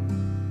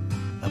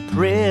a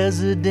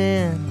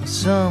president,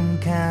 some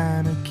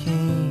kind of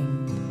king,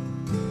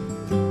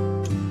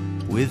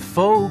 with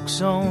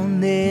folks on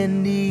their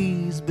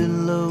knees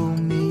below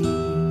me,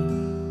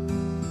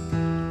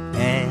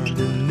 and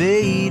a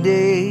May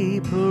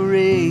Day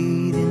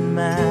parade in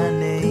my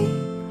name,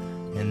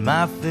 and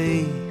my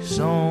face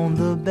on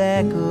the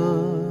back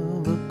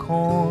of a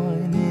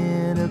coin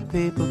in a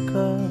paper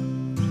cup.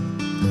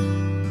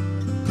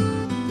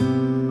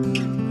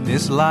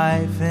 This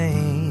life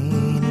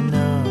ain't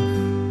enough.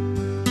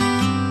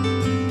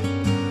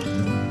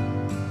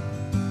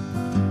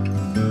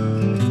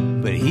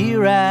 But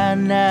here I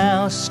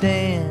now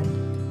stand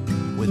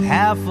with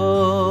half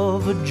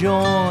of a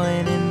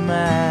joint in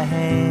my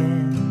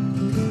hand,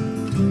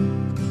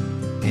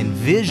 and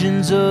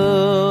visions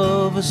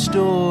of a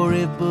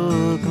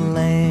storybook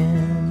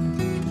land,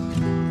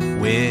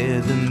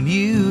 where the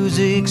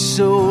music's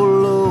so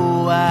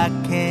low I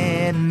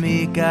can't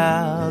make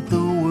out the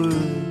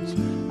words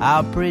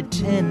I'll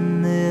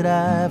pretend that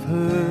I've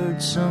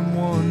heard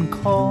someone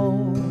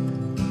call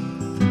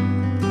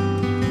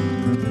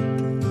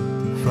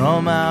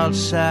from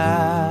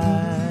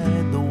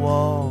outside the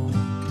wall.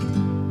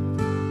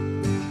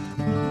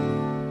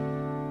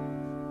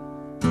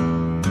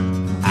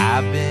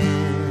 I've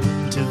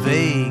been to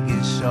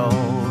Vegas,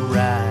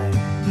 alright.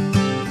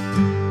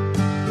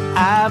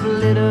 I've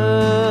lit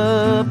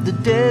up the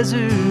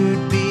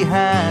desert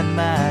behind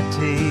my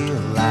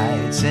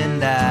taillights,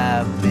 and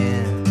I've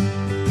been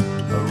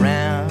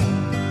around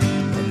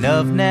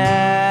enough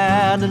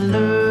now to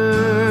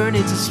learn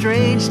it's a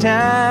strange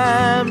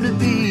time to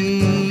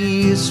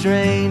be a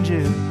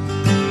stranger.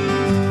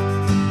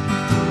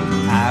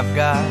 I've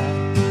got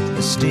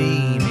a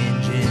steam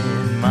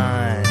engine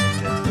mind,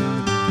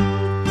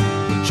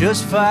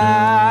 just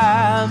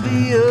fire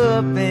me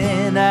up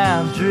and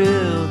I'll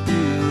drill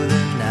through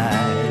the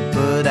night.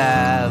 But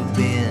I've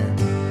been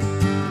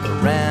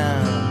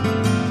around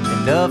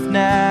enough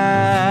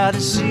now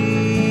to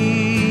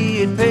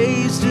see it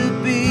pays to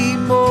be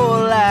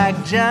more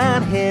like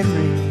John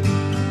Henry.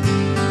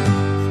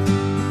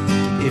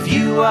 If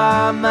you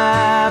are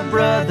my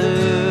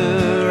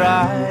brother,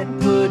 I'd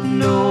put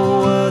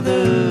no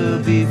other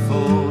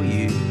before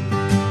you.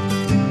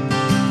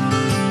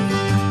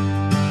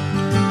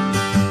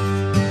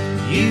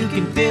 You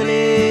can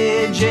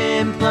pillage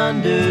and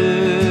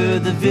plunder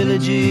the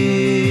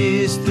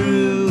villages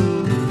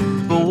through,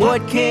 but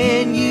what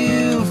can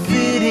you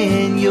fit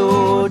in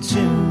your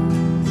tune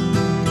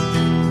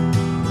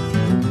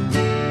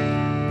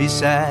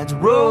besides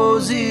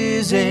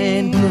roses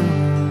and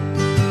gloom?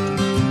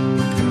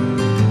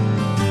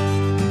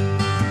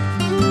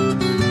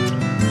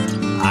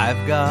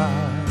 I've got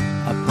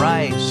a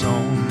price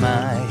on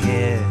my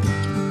head.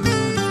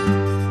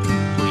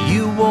 Well,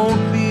 you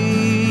won't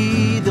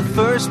be the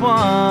first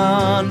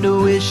one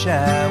to wish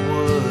I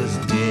was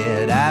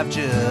dead. I've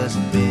just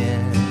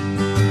been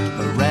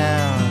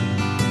around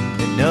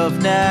enough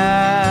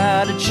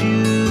now to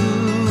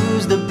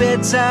choose the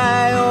bets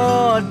I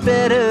ought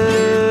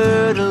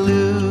better to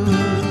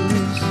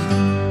lose.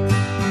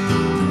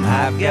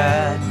 I've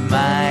got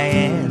my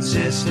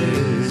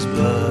ancestors'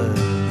 blood.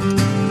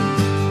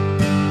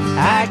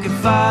 I could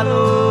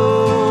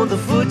follow the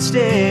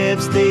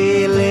footsteps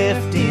they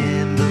left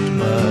in the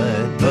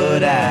mud,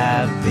 but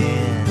I've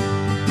been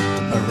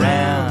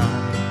around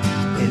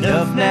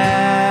enough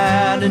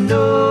now to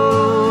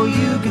know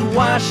you can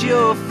wash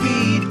your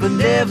feet but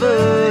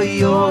never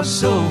your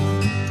soul.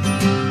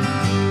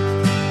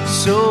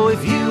 So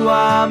if you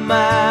are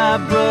my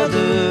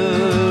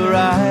brother,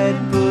 I'd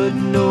put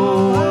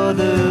no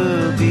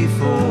other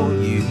before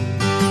you.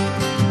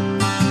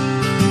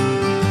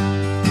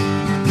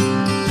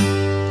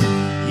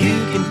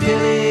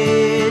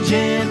 Pillage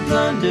and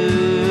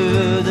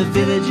plunder the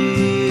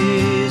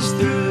villages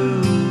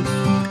through,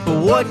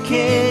 but what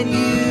can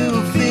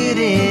you fit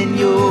in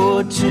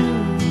your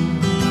tune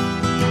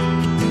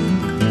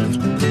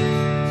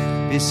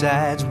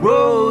besides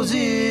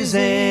roses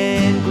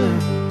and gloom?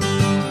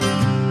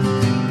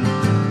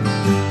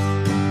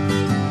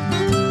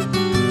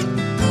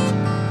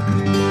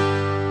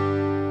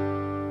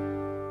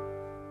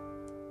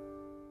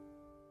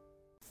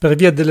 Per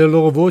via delle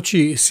loro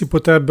voci si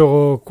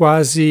potrebbero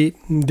quasi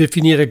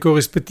definire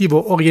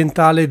corrispettivo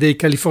orientale dei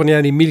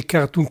californiani Milk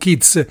Cartoon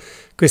Kids,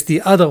 questi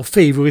Other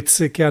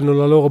Favorites che hanno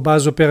la loro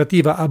base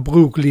operativa a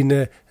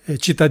Brooklyn,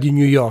 città di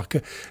New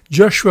York.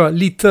 Joshua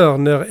Lee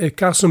Turner e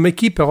Carson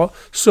McKee però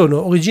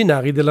sono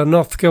originari della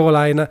North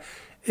Carolina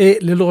e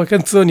le loro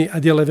canzoni, a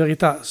dire la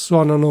verità,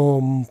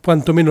 suonano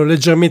quantomeno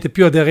leggermente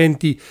più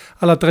aderenti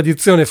alla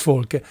tradizione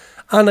folk.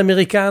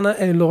 Anamericana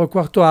è il loro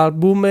quarto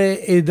album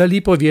e da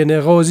lì proviene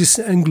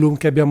Roses and Gloom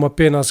che abbiamo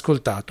appena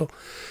ascoltato.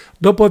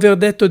 Dopo aver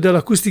detto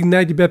dell'Acoustic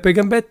Night di Beppe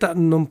Gambetta,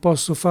 non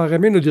posso fare a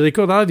meno di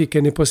ricordarvi che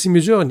nei prossimi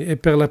giorni, e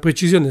per la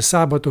precisione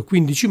sabato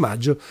 15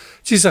 maggio,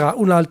 ci sarà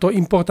un altro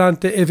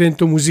importante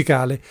evento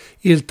musicale,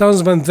 il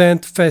Towns Van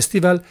Zandt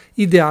Festival,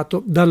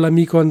 ideato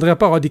dall'amico Andrea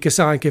Parodi, che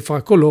sarà anche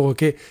fra coloro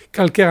che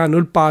calcheranno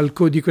il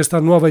palco di questa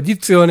nuova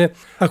edizione,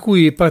 a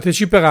cui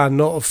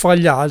parteciperanno fra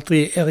gli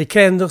altri Eric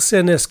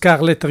Henderson,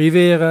 Scarlett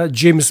Rivera,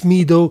 James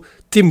Meadow,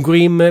 Tim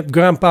Grimm,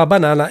 Grandpa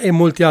Banana e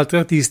molti altri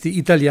artisti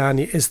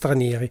italiani e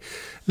stranieri.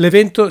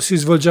 L'evento si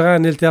svolgerà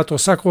nel Teatro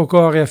Sacro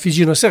Cuore a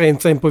Figino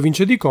Serenza in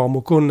provincia di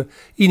Como con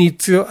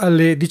inizio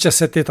alle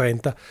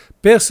 17:30.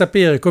 Per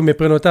sapere come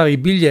prenotare i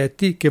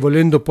biglietti, che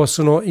volendo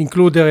possono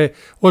includere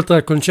oltre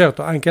al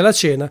concerto anche la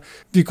cena,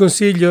 vi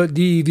consiglio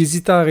di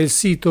visitare il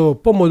sito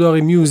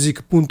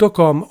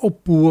pomodorimusic.com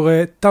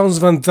oppure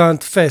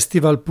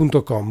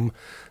townsvanzantfestival.com.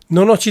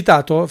 Non ho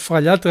citato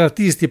fra gli altri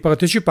artisti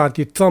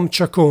partecipanti Tom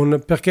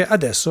Chacon perché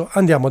adesso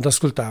andiamo ad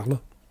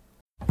ascoltarlo.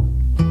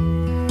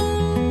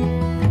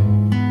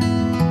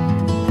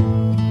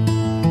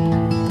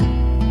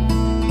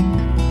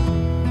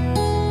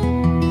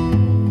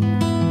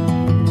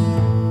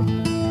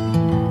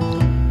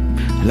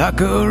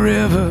 Like a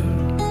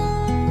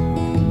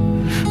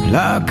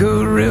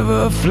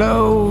river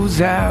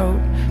flows out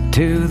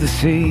to the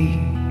sea.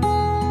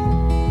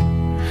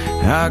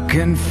 I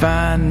can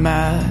find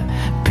my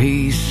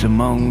peace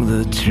among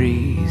the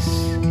trees.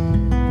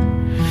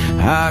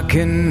 I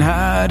can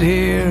hide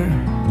here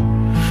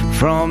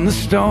from the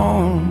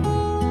storm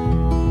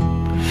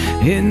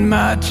in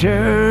my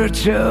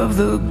church of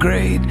the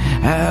great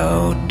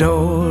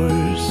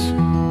outdoors.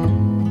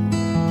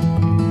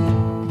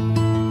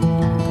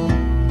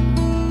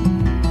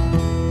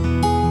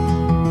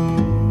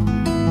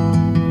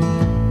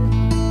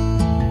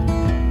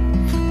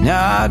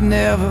 Now I'd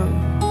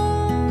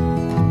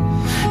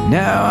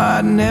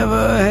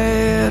never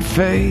had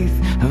faith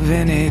of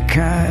any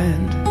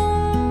kind,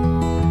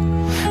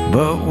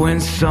 but when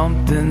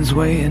something's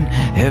weighing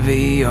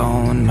heavy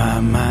on my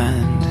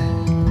mind,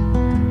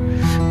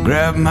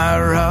 grab my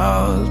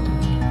rod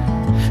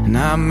and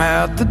I'm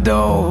out the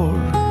door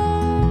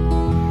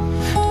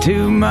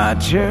to my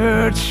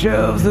church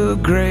of the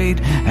great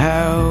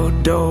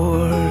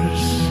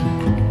outdoors.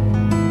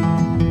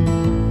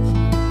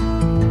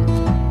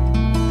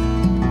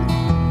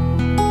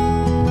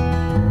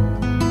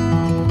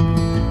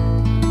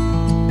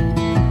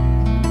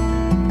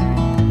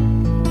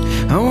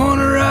 I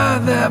wanna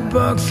ride that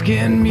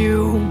buckskin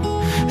mule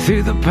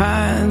through the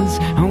pines.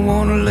 I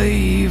wanna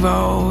leave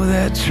all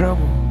that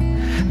trouble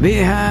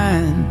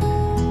behind.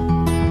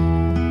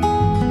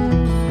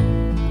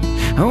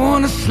 I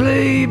wanna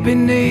sleep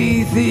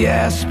beneath the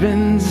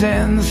aspens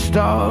and the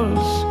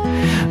stars,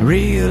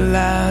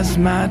 realize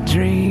my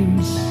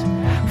dreams,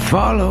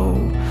 follow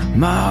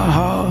my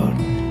heart.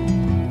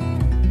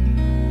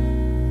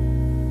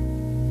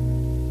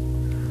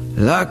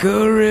 Like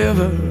a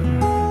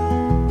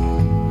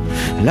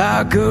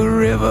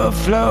river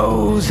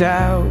flows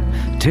out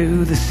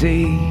to the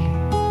sea.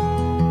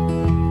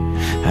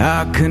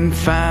 I can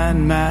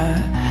find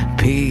my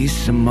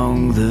peace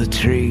among the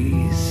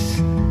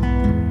trees.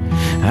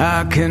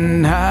 I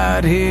can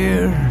hide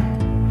here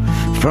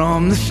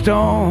from the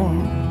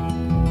storm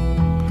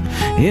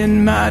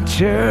in my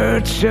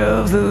church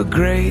of the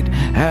great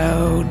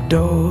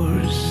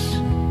outdoors.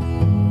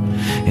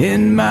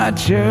 In my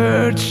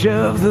church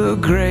of the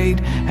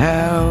great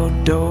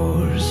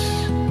outdoors.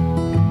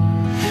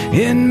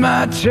 In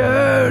my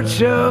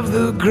church of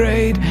the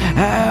great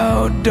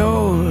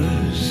outdoors.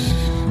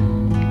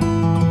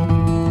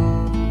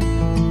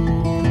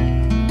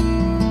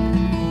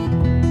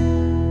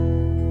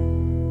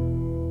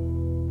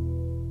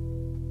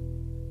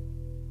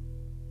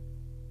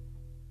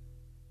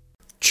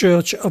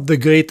 Church of the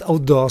Great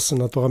Outdoors,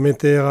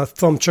 naturalmente era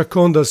Tom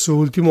Chacon dal suo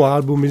ultimo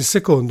album, il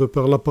secondo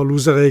per la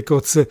Palooza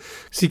Records,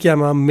 si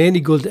chiama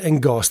Manigold and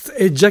Ghost.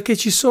 E già che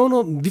ci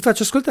sono, vi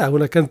faccio ascoltare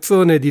una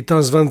canzone di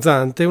Townes Van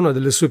Zandt, una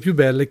delle sue più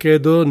belle,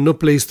 credo, No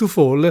Place to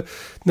Fall,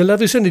 nella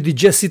versione di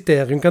Jesse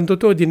Terry, un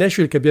cantautore di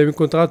Nashville che abbiamo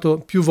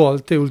incontrato più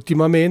volte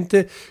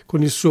ultimamente,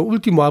 con il suo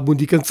ultimo album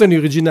di canzoni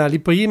originali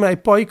prima e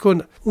poi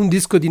con un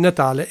disco di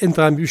Natale,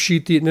 entrambi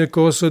usciti nel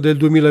corso del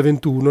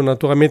 2021,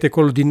 naturalmente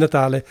quello di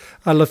Natale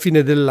alla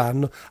fine dell'anno.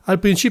 Al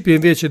principio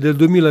invece del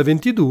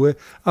 2022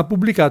 ha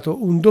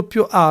pubblicato un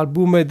doppio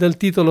album dal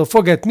titolo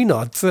Forget Me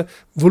Nots,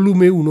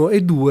 volume 1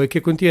 e 2,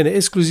 che contiene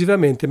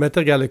esclusivamente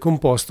materiale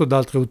composto da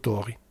altri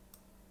autori.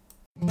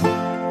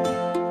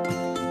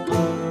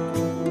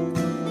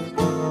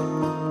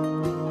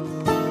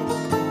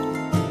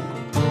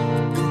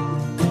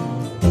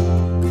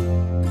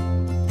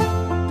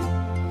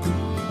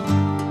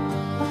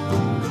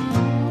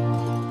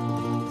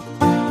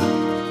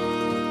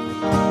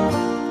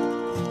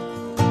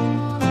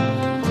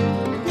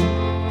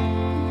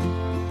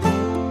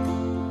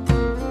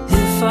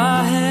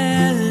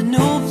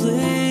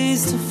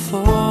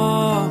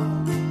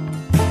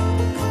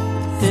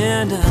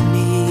 And I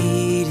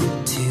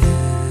needed to.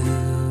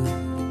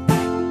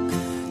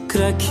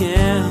 Could I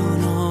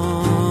count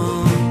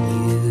on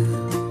you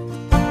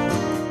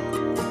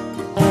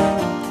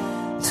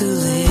to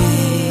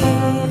lay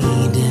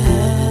me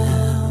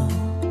down?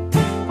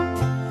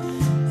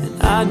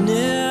 And I'd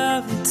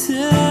never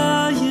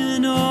tell you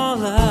no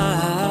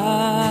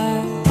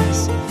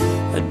lies.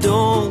 I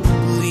don't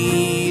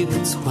believe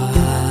it's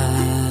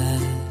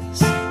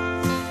wise.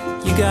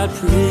 You got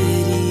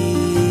pretty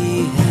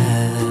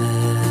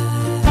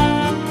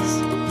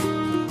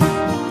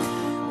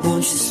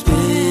won't you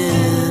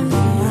spin me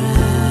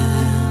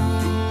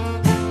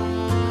round?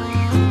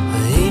 I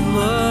ain't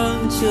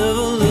much of a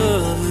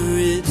lover,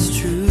 it's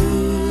true.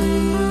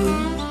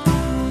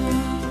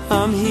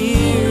 I'm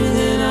here,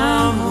 then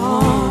I'm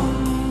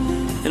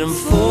home, and I'm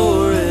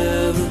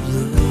forever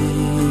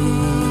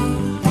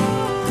blue.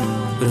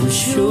 But I'm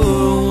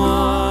sure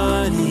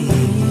wanting you.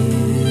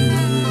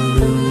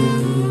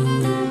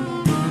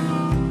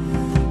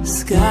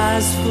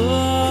 Skies full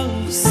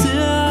of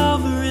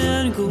silver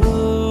and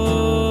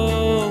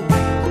gold,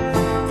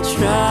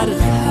 try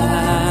to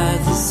hide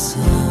the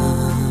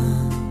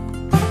sun,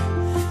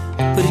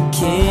 but it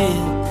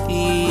can't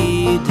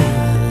be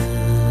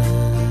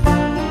done,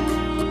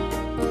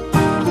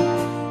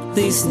 at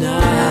least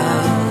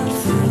not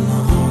for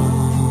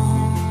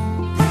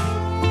long.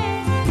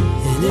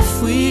 And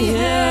if we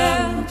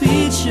help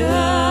each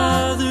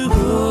other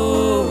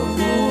grow,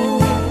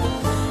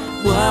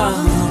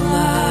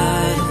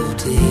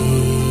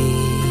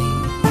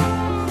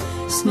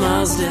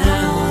 miles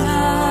down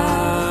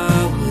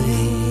our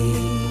way,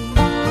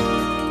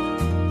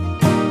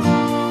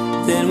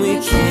 then we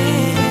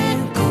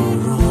can't go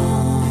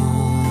wrong.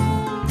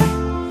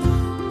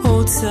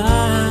 Oh,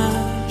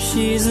 time,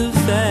 she's a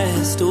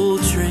fast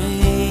old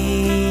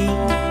train.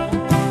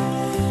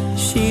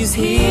 She's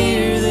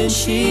here, then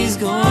she's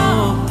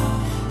gone,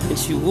 and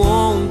she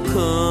won't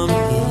come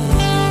again.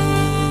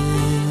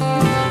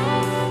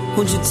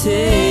 Won't you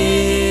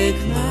take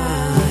my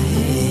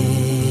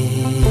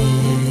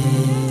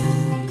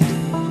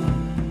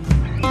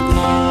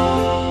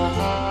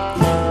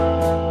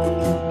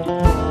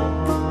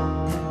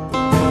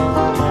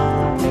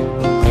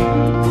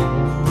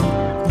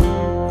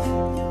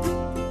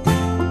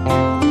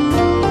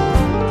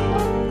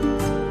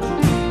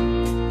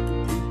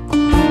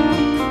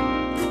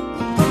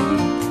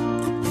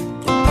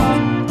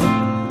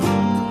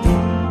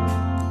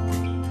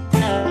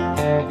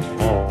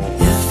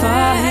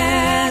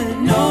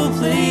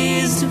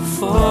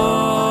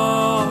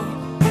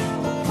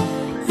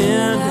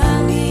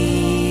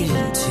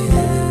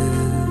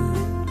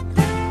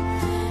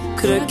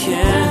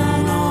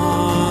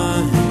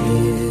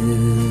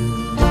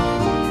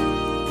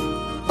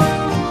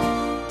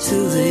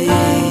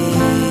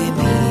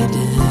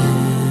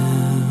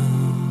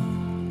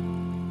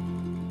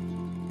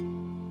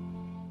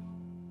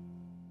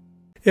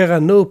Era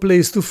No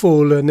Place to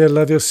Fall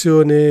nella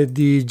versione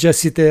di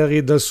Jesse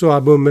Terry dal suo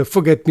album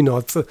Forget Me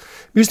Nots.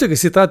 Visto che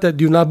si tratta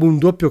di un album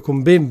doppio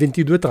con ben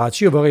 22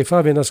 tracce, io vorrei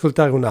farvene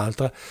ascoltare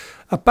un'altra.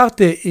 A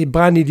parte i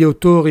brani di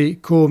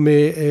autori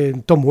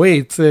come Tom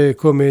Waits,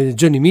 come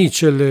Johnny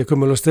Mitchell,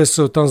 come lo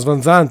stesso Tom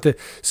Van Zandt,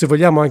 se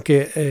vogliamo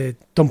anche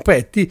Tom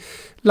Petty,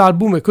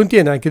 l'album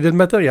contiene anche del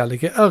materiale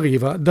che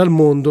arriva dal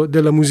mondo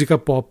della musica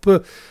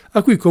pop,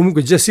 a cui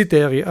comunque Jesse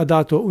Terry ha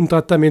dato un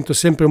trattamento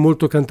sempre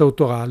molto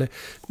cantautorale.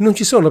 Non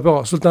ci sono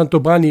però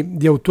soltanto brani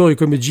di autori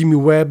come Jimmy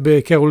Webb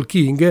e Carole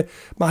King,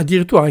 ma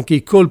addirittura anche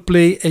i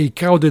Coldplay e i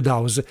Crowded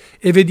House,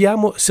 e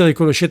vediamo se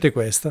riconoscete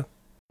questa.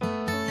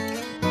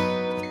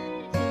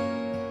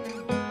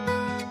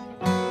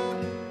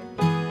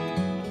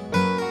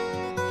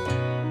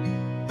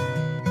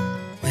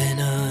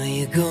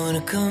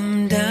 Gonna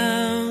come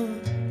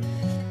down?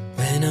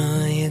 When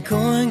are you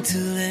going to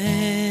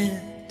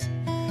land?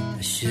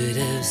 I should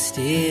have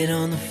stayed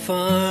on the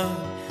farm,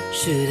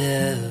 should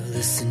have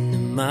listened to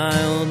my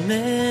old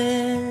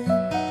man.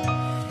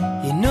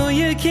 You know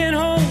you can't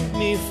hold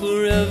me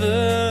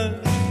forever,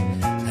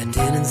 I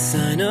didn't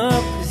sign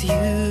up with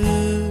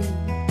you.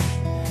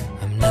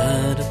 I'm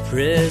not a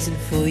present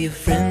for your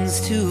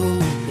friends to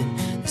open,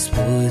 this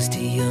boy's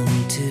too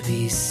young to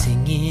be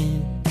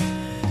singing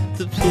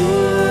the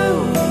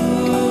blues.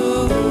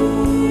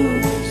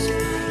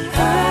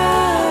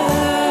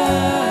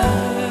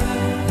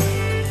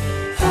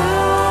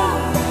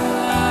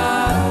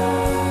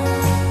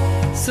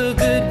 So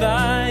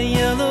goodbye,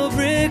 yellow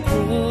brick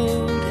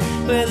road,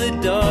 where the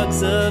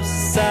dogs of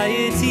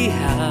society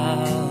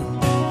howl.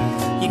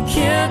 You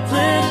can't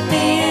plant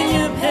me in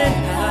your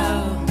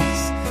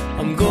penthouse,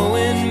 I'm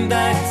going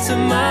back to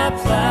my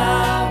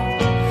plow,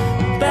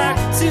 back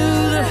to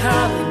the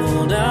howling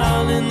old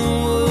owl in the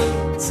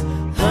woods,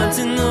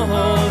 hunting the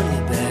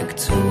horny-backed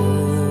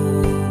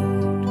toad.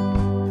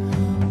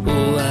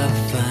 Oh, I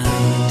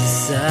finally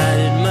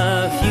decided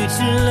my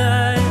future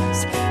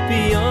lies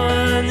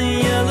beyond the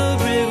yellow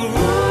brick road.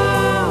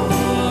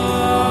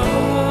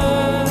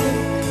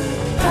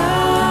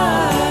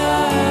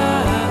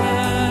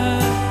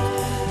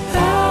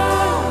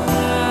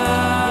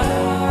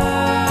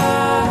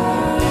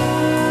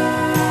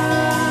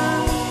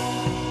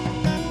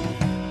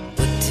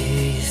 What do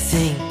you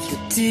think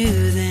you'll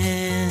do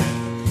then?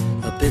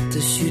 I'll bet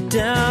they'll shoot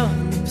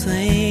down the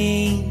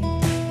plane.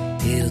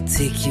 It'll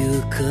take you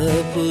a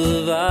couple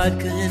of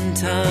vodka and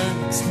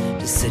tonics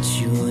to set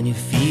you on your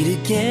feet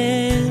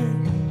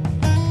again.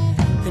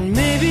 And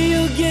maybe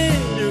you'll get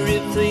a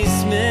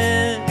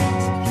replacement,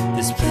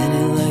 there's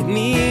plenty like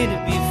me to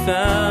be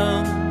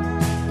found.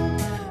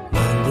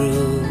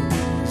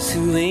 Mongrels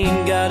who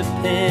ain't got a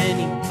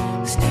penny,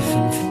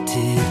 sniffing for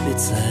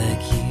tidbits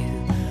like you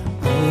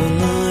on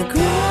the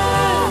ground.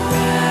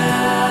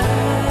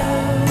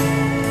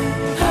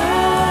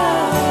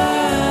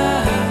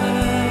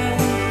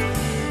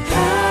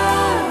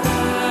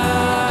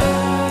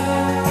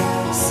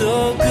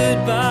 So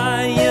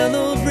goodbye,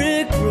 yellow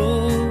brick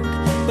road,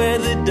 where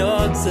the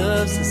dogs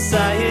of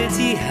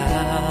society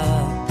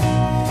howl.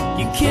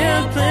 You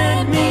can't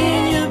plant me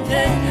in your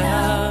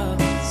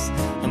penthouse,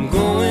 I'm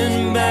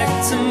going back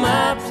to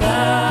my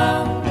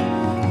plow,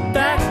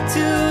 back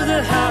to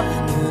the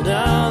howling old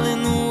owl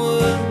in the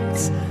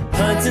woods,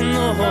 hunting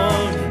the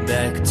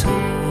horny-backed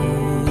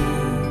toad.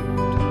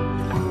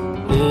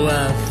 Oh,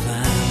 I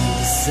finally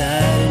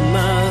decided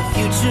my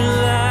future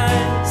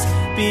lies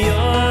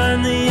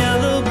beyond the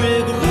yellow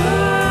brick road.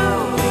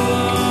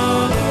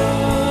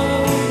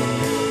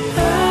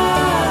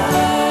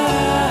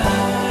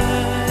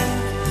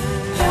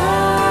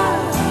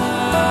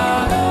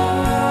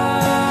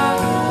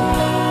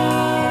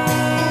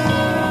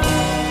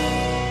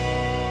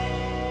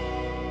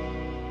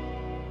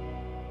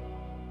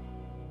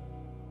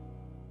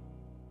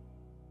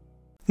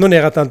 Non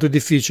era tanto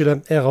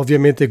difficile, era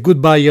ovviamente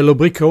Goodbye Yellow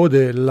Brick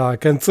Road, la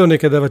canzone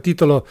che dava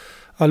titolo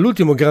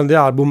all'ultimo grande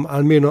album,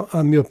 almeno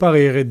a mio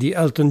parere, di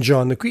Elton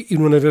John, qui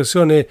in una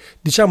versione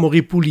diciamo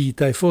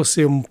ripulita e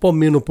forse un po'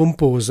 meno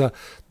pomposa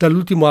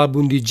dall'ultimo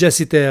album di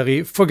Jesse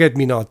Terry, Forget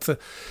Me Not.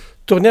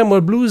 Torniamo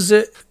al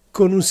blues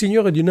con un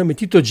signore di nome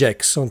Tito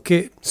Jackson,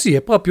 che sì,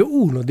 è proprio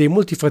uno dei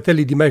molti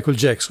fratelli di Michael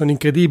Jackson,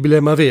 incredibile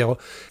ma vero,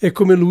 e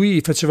come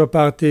lui faceva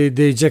parte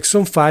dei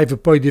Jackson 5,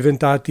 poi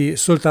diventati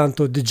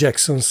soltanto The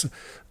Jacksons.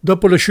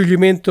 Dopo lo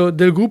scioglimento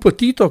del gruppo,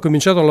 Tito ha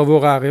cominciato a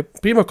lavorare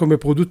prima come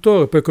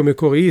produttore, poi come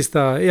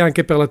corista e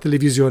anche per la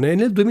televisione, e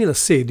nel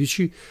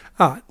 2016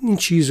 ha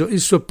inciso il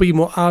suo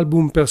primo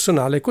album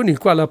personale, con il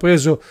quale ha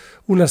preso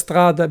una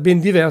strada ben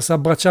diversa,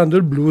 abbracciando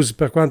il blues,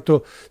 per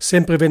quanto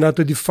sempre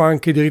venato di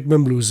funk e di rhythm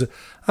and blues.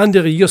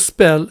 Under Your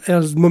Spell è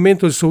al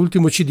momento il suo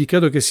ultimo CD,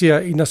 credo che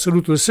sia in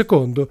assoluto il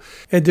secondo,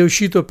 ed è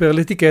uscito per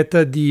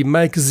l'etichetta di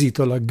Mike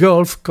Zitola,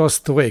 Gulf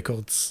Coast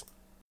Records.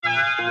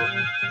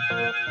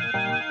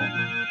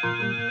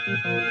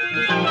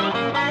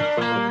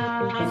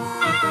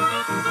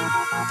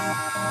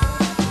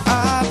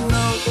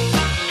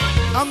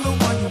 I'm the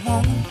one you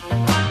want,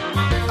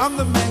 I'm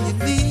the man you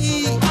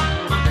need.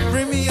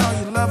 Bring me all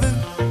your loving,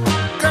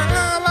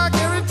 girl, I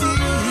guarantee.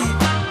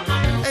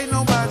 Ain't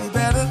nobody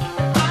better,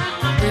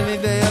 any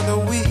day of the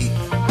week.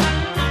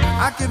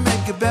 I can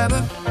make it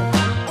better.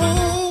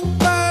 Ooh,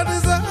 but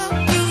it's up to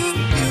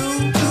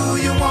you. Do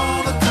you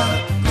wanna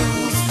cut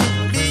loose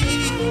with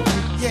me?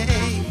 Yeah,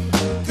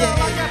 yeah,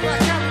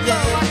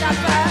 yeah.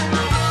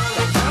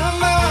 That kind of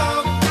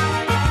love,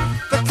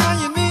 the kind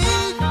you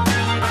need.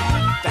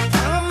 That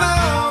kind of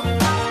love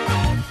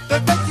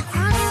that make you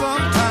cry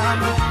sometime.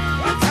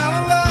 The kind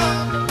of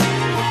love,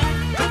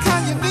 the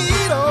kind you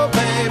need, oh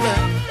baby.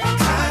 The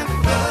kind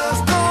of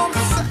love's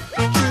gonna set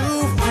you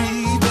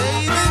free,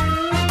 baby.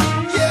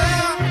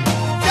 Yeah,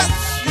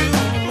 just you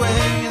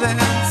wait and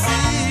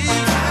see.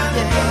 Yeah,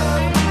 yeah,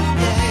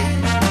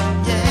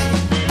 yeah.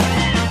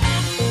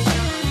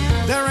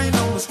 There ain't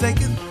no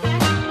mistaking,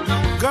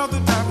 girl, the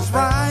time is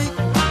right.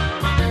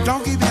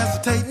 Don't keep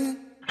hesitating.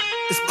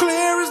 It's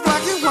clear as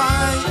black and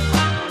white.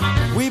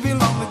 We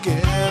belong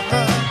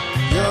together.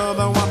 You're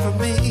the one for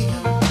me.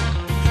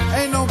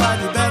 Ain't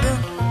nobody better.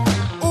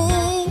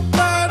 Ooh,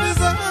 but it's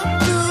up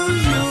to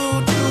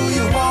you. Do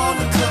you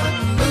wanna cut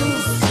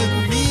loose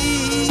with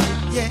me?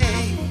 Yeah,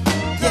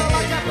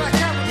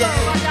 yeah, yeah.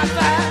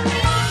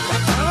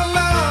 That kind of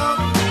love,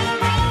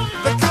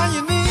 the kind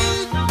you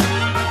need.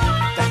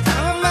 That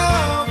kind of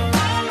love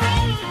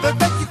that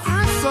make you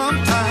cry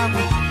sometime.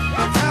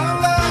 That kind of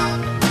love,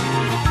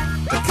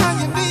 the kind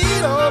you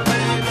need, oh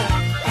baby.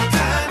 The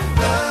kind of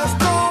love's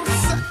gonna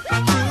set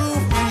you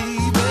free,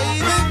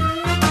 baby.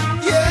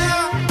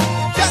 Yeah,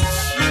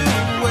 just you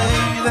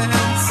wait and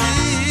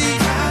see.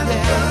 Kind of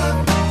love,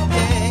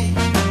 yeah,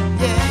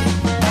 yeah.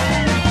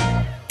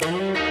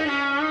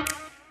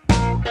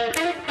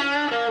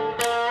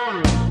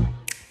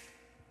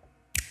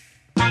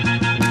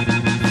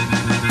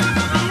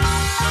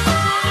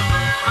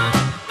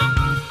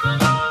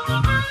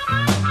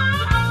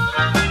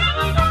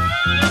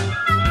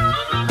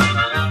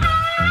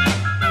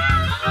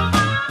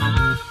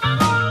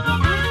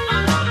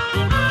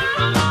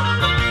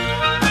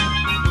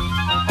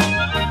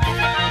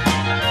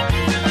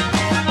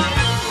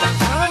 That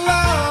kind of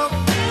love,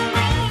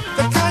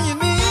 the kind you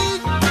need.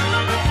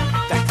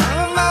 That kind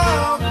of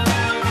love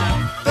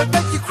that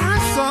make you cry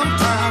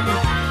sometime.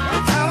 The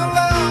kind of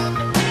love,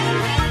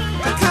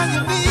 the kind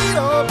you need,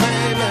 oh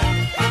baby.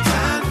 The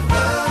kind of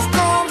love's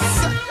gonna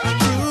set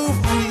you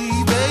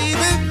free,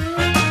 baby.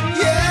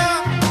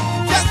 Yeah,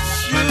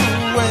 just you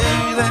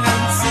wait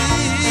and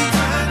see.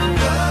 Kind of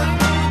love,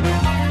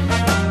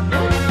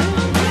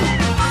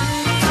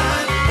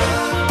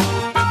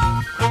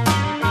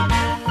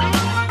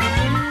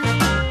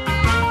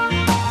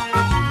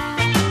 kind of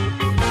love.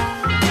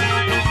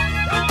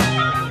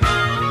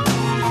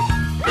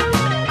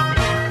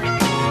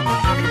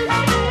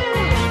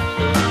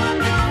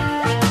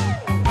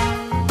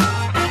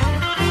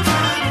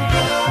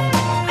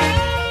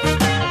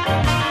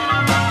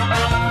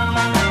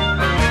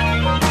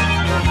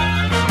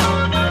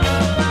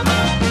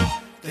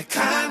 The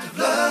kind of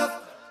love.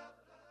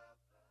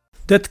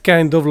 That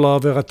Kind of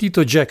Love era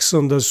Tito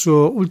Jackson dal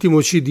suo ultimo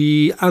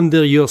CD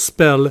Under Your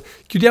Spell.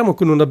 Chiudiamo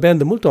con una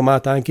band molto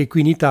amata anche qui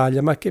in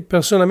Italia, ma che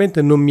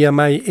personalmente non mi ha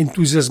mai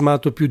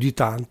entusiasmato più di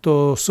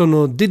tanto.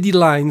 Sono Daddy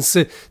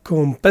Lines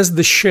con Past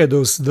the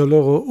Shadows dal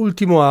loro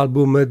ultimo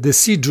album The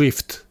Sea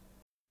Drift.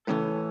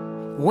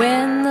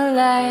 When the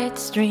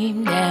lights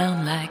stream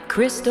down like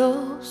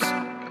crystals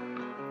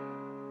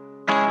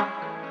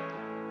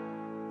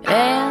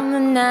and the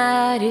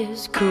night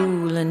is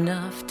cool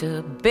enough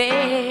to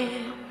bear,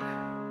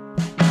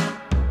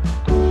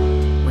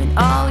 when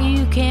all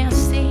you can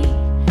see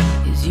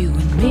is you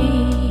and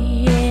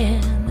me in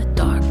the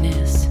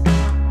darkness,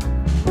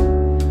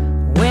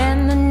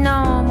 when the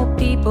normal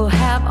people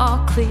have all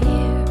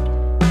cleared,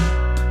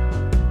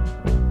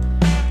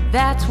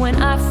 that's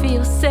when I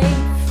feel safe,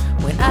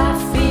 when I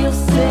feel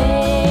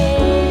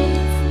safe.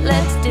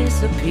 let's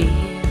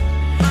disappear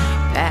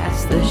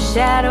past the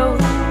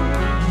shadows.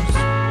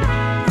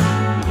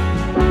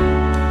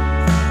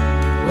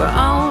 Where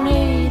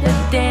only the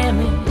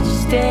damage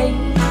stays.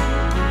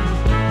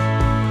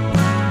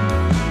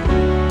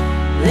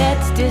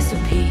 Let's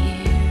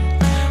disappear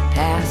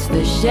past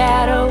the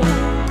shadows.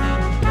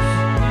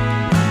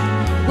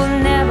 We'll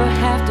never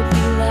have to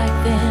be like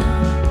them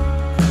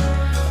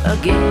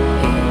again.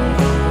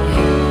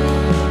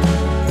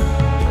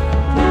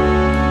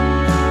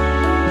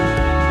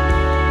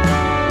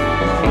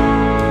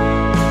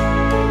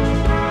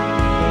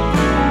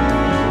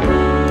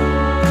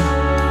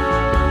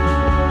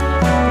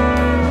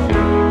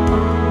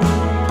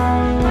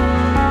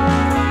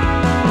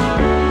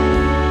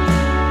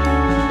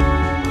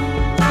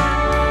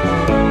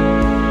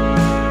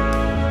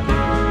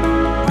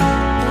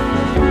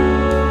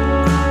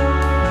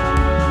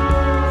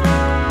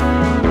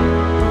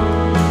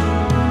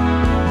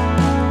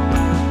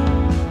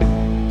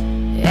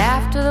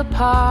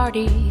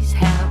 Parties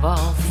have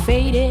all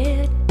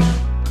faded,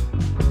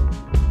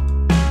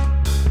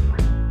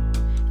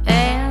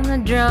 and the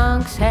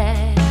drunks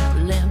have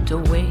limped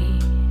away.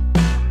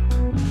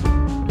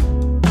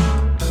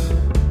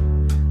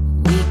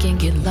 We can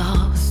get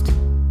lost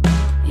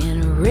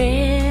in a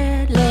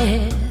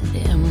red-lead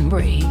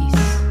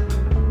embrace.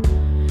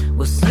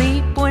 We'll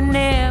sleep when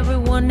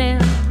everyone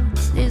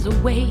else is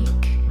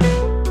awake.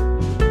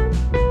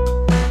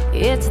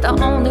 It's the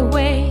only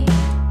way.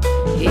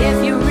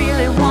 If you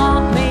really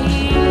want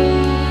me,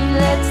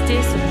 let's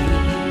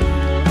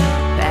disappear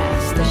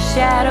past the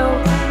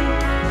shadows.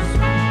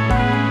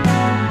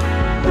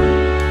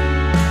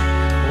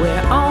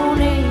 Where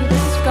only the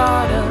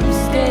scarred up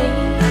stay.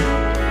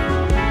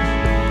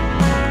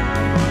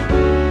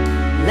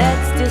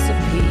 Let's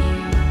disappear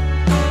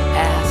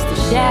past the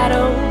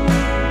shadows.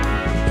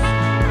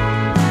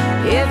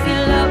 If you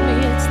love me,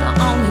 it's the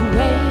only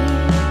way.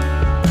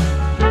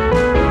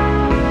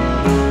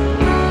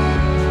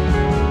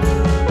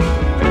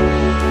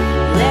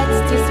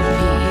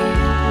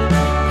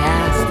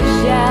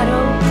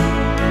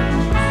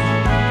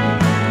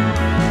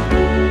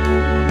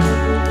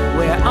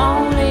 Where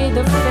only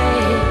the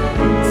fade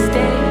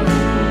stay.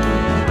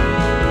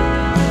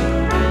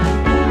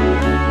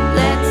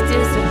 Let's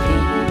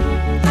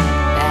disappear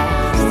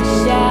past the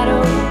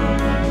shadow.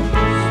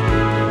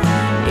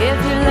 If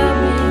you love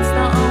me, it's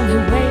the only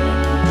way.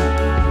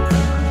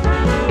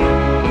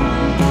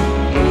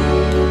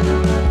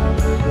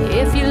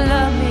 If you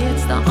love me,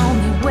 it's the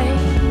only way.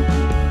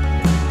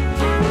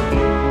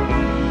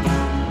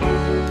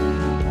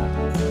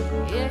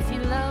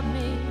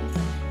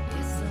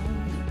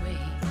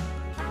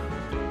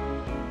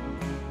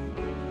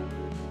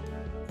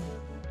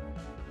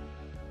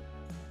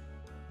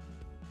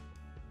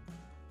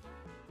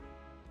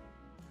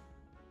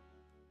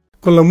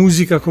 Con la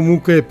musica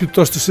comunque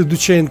piuttosto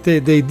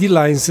seducente dei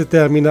D-Lines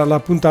termina la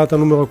puntata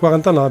numero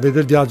 49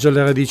 del viaggio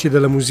alle radici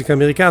della musica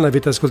americana.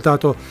 Avete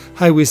ascoltato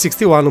Highway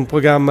 61, un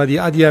programma di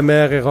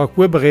ADMR Rock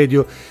Web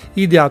Radio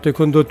ideato e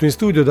condotto in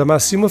studio da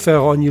Massimo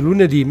Ferro ogni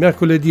lunedì,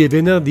 mercoledì e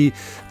venerdì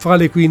fra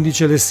le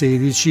 15 e le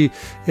 16.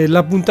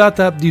 La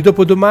puntata di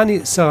dopodomani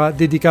sarà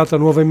dedicata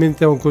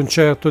nuovamente a un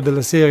concerto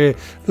della serie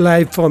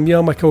Live from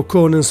Yarmouth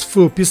O'Connell's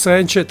Four Piece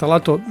Ranch. Tra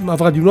l'altro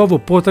avrà di nuovo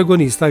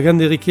protagonista a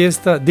grande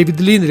richiesta David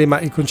Lindley,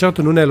 ma il concerto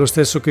non è lo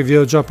stesso che vi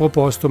ho già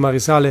proposto, ma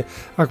risale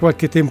a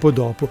qualche tempo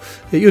dopo.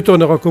 E io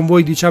tornerò con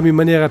voi, diciamo, in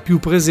maniera più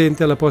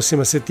presente la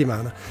prossima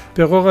settimana.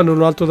 Per ora non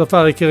ho altro da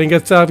fare che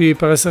ringraziarvi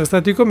per essere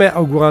stati con me,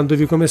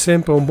 augurandovi come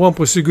sempre un buon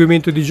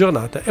proseguimento di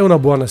giornata e una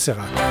buona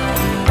serata.